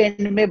सेशन के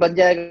एंड में बन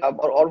जाएगा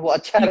और वो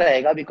अच्छा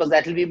रहेगा, because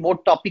that will be more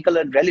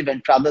topical and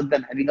relevant rather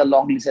than having a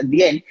long list at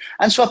the end.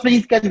 And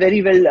Swapnajit can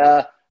very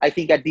well, I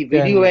think at the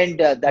video end,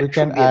 that we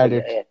can add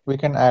it. We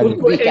can add it.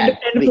 We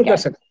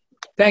can.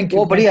 Thank you.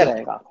 वो बढ़िया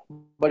रहेगा।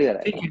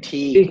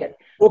 ठीक है।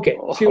 Okay.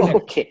 See you next.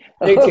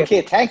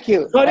 Okay. Thank you.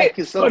 Thank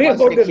you so much.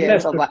 About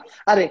this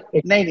अरे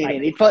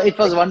नहीं, it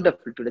was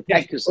wonderful today.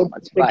 Thank you so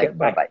much.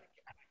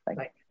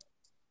 Bye.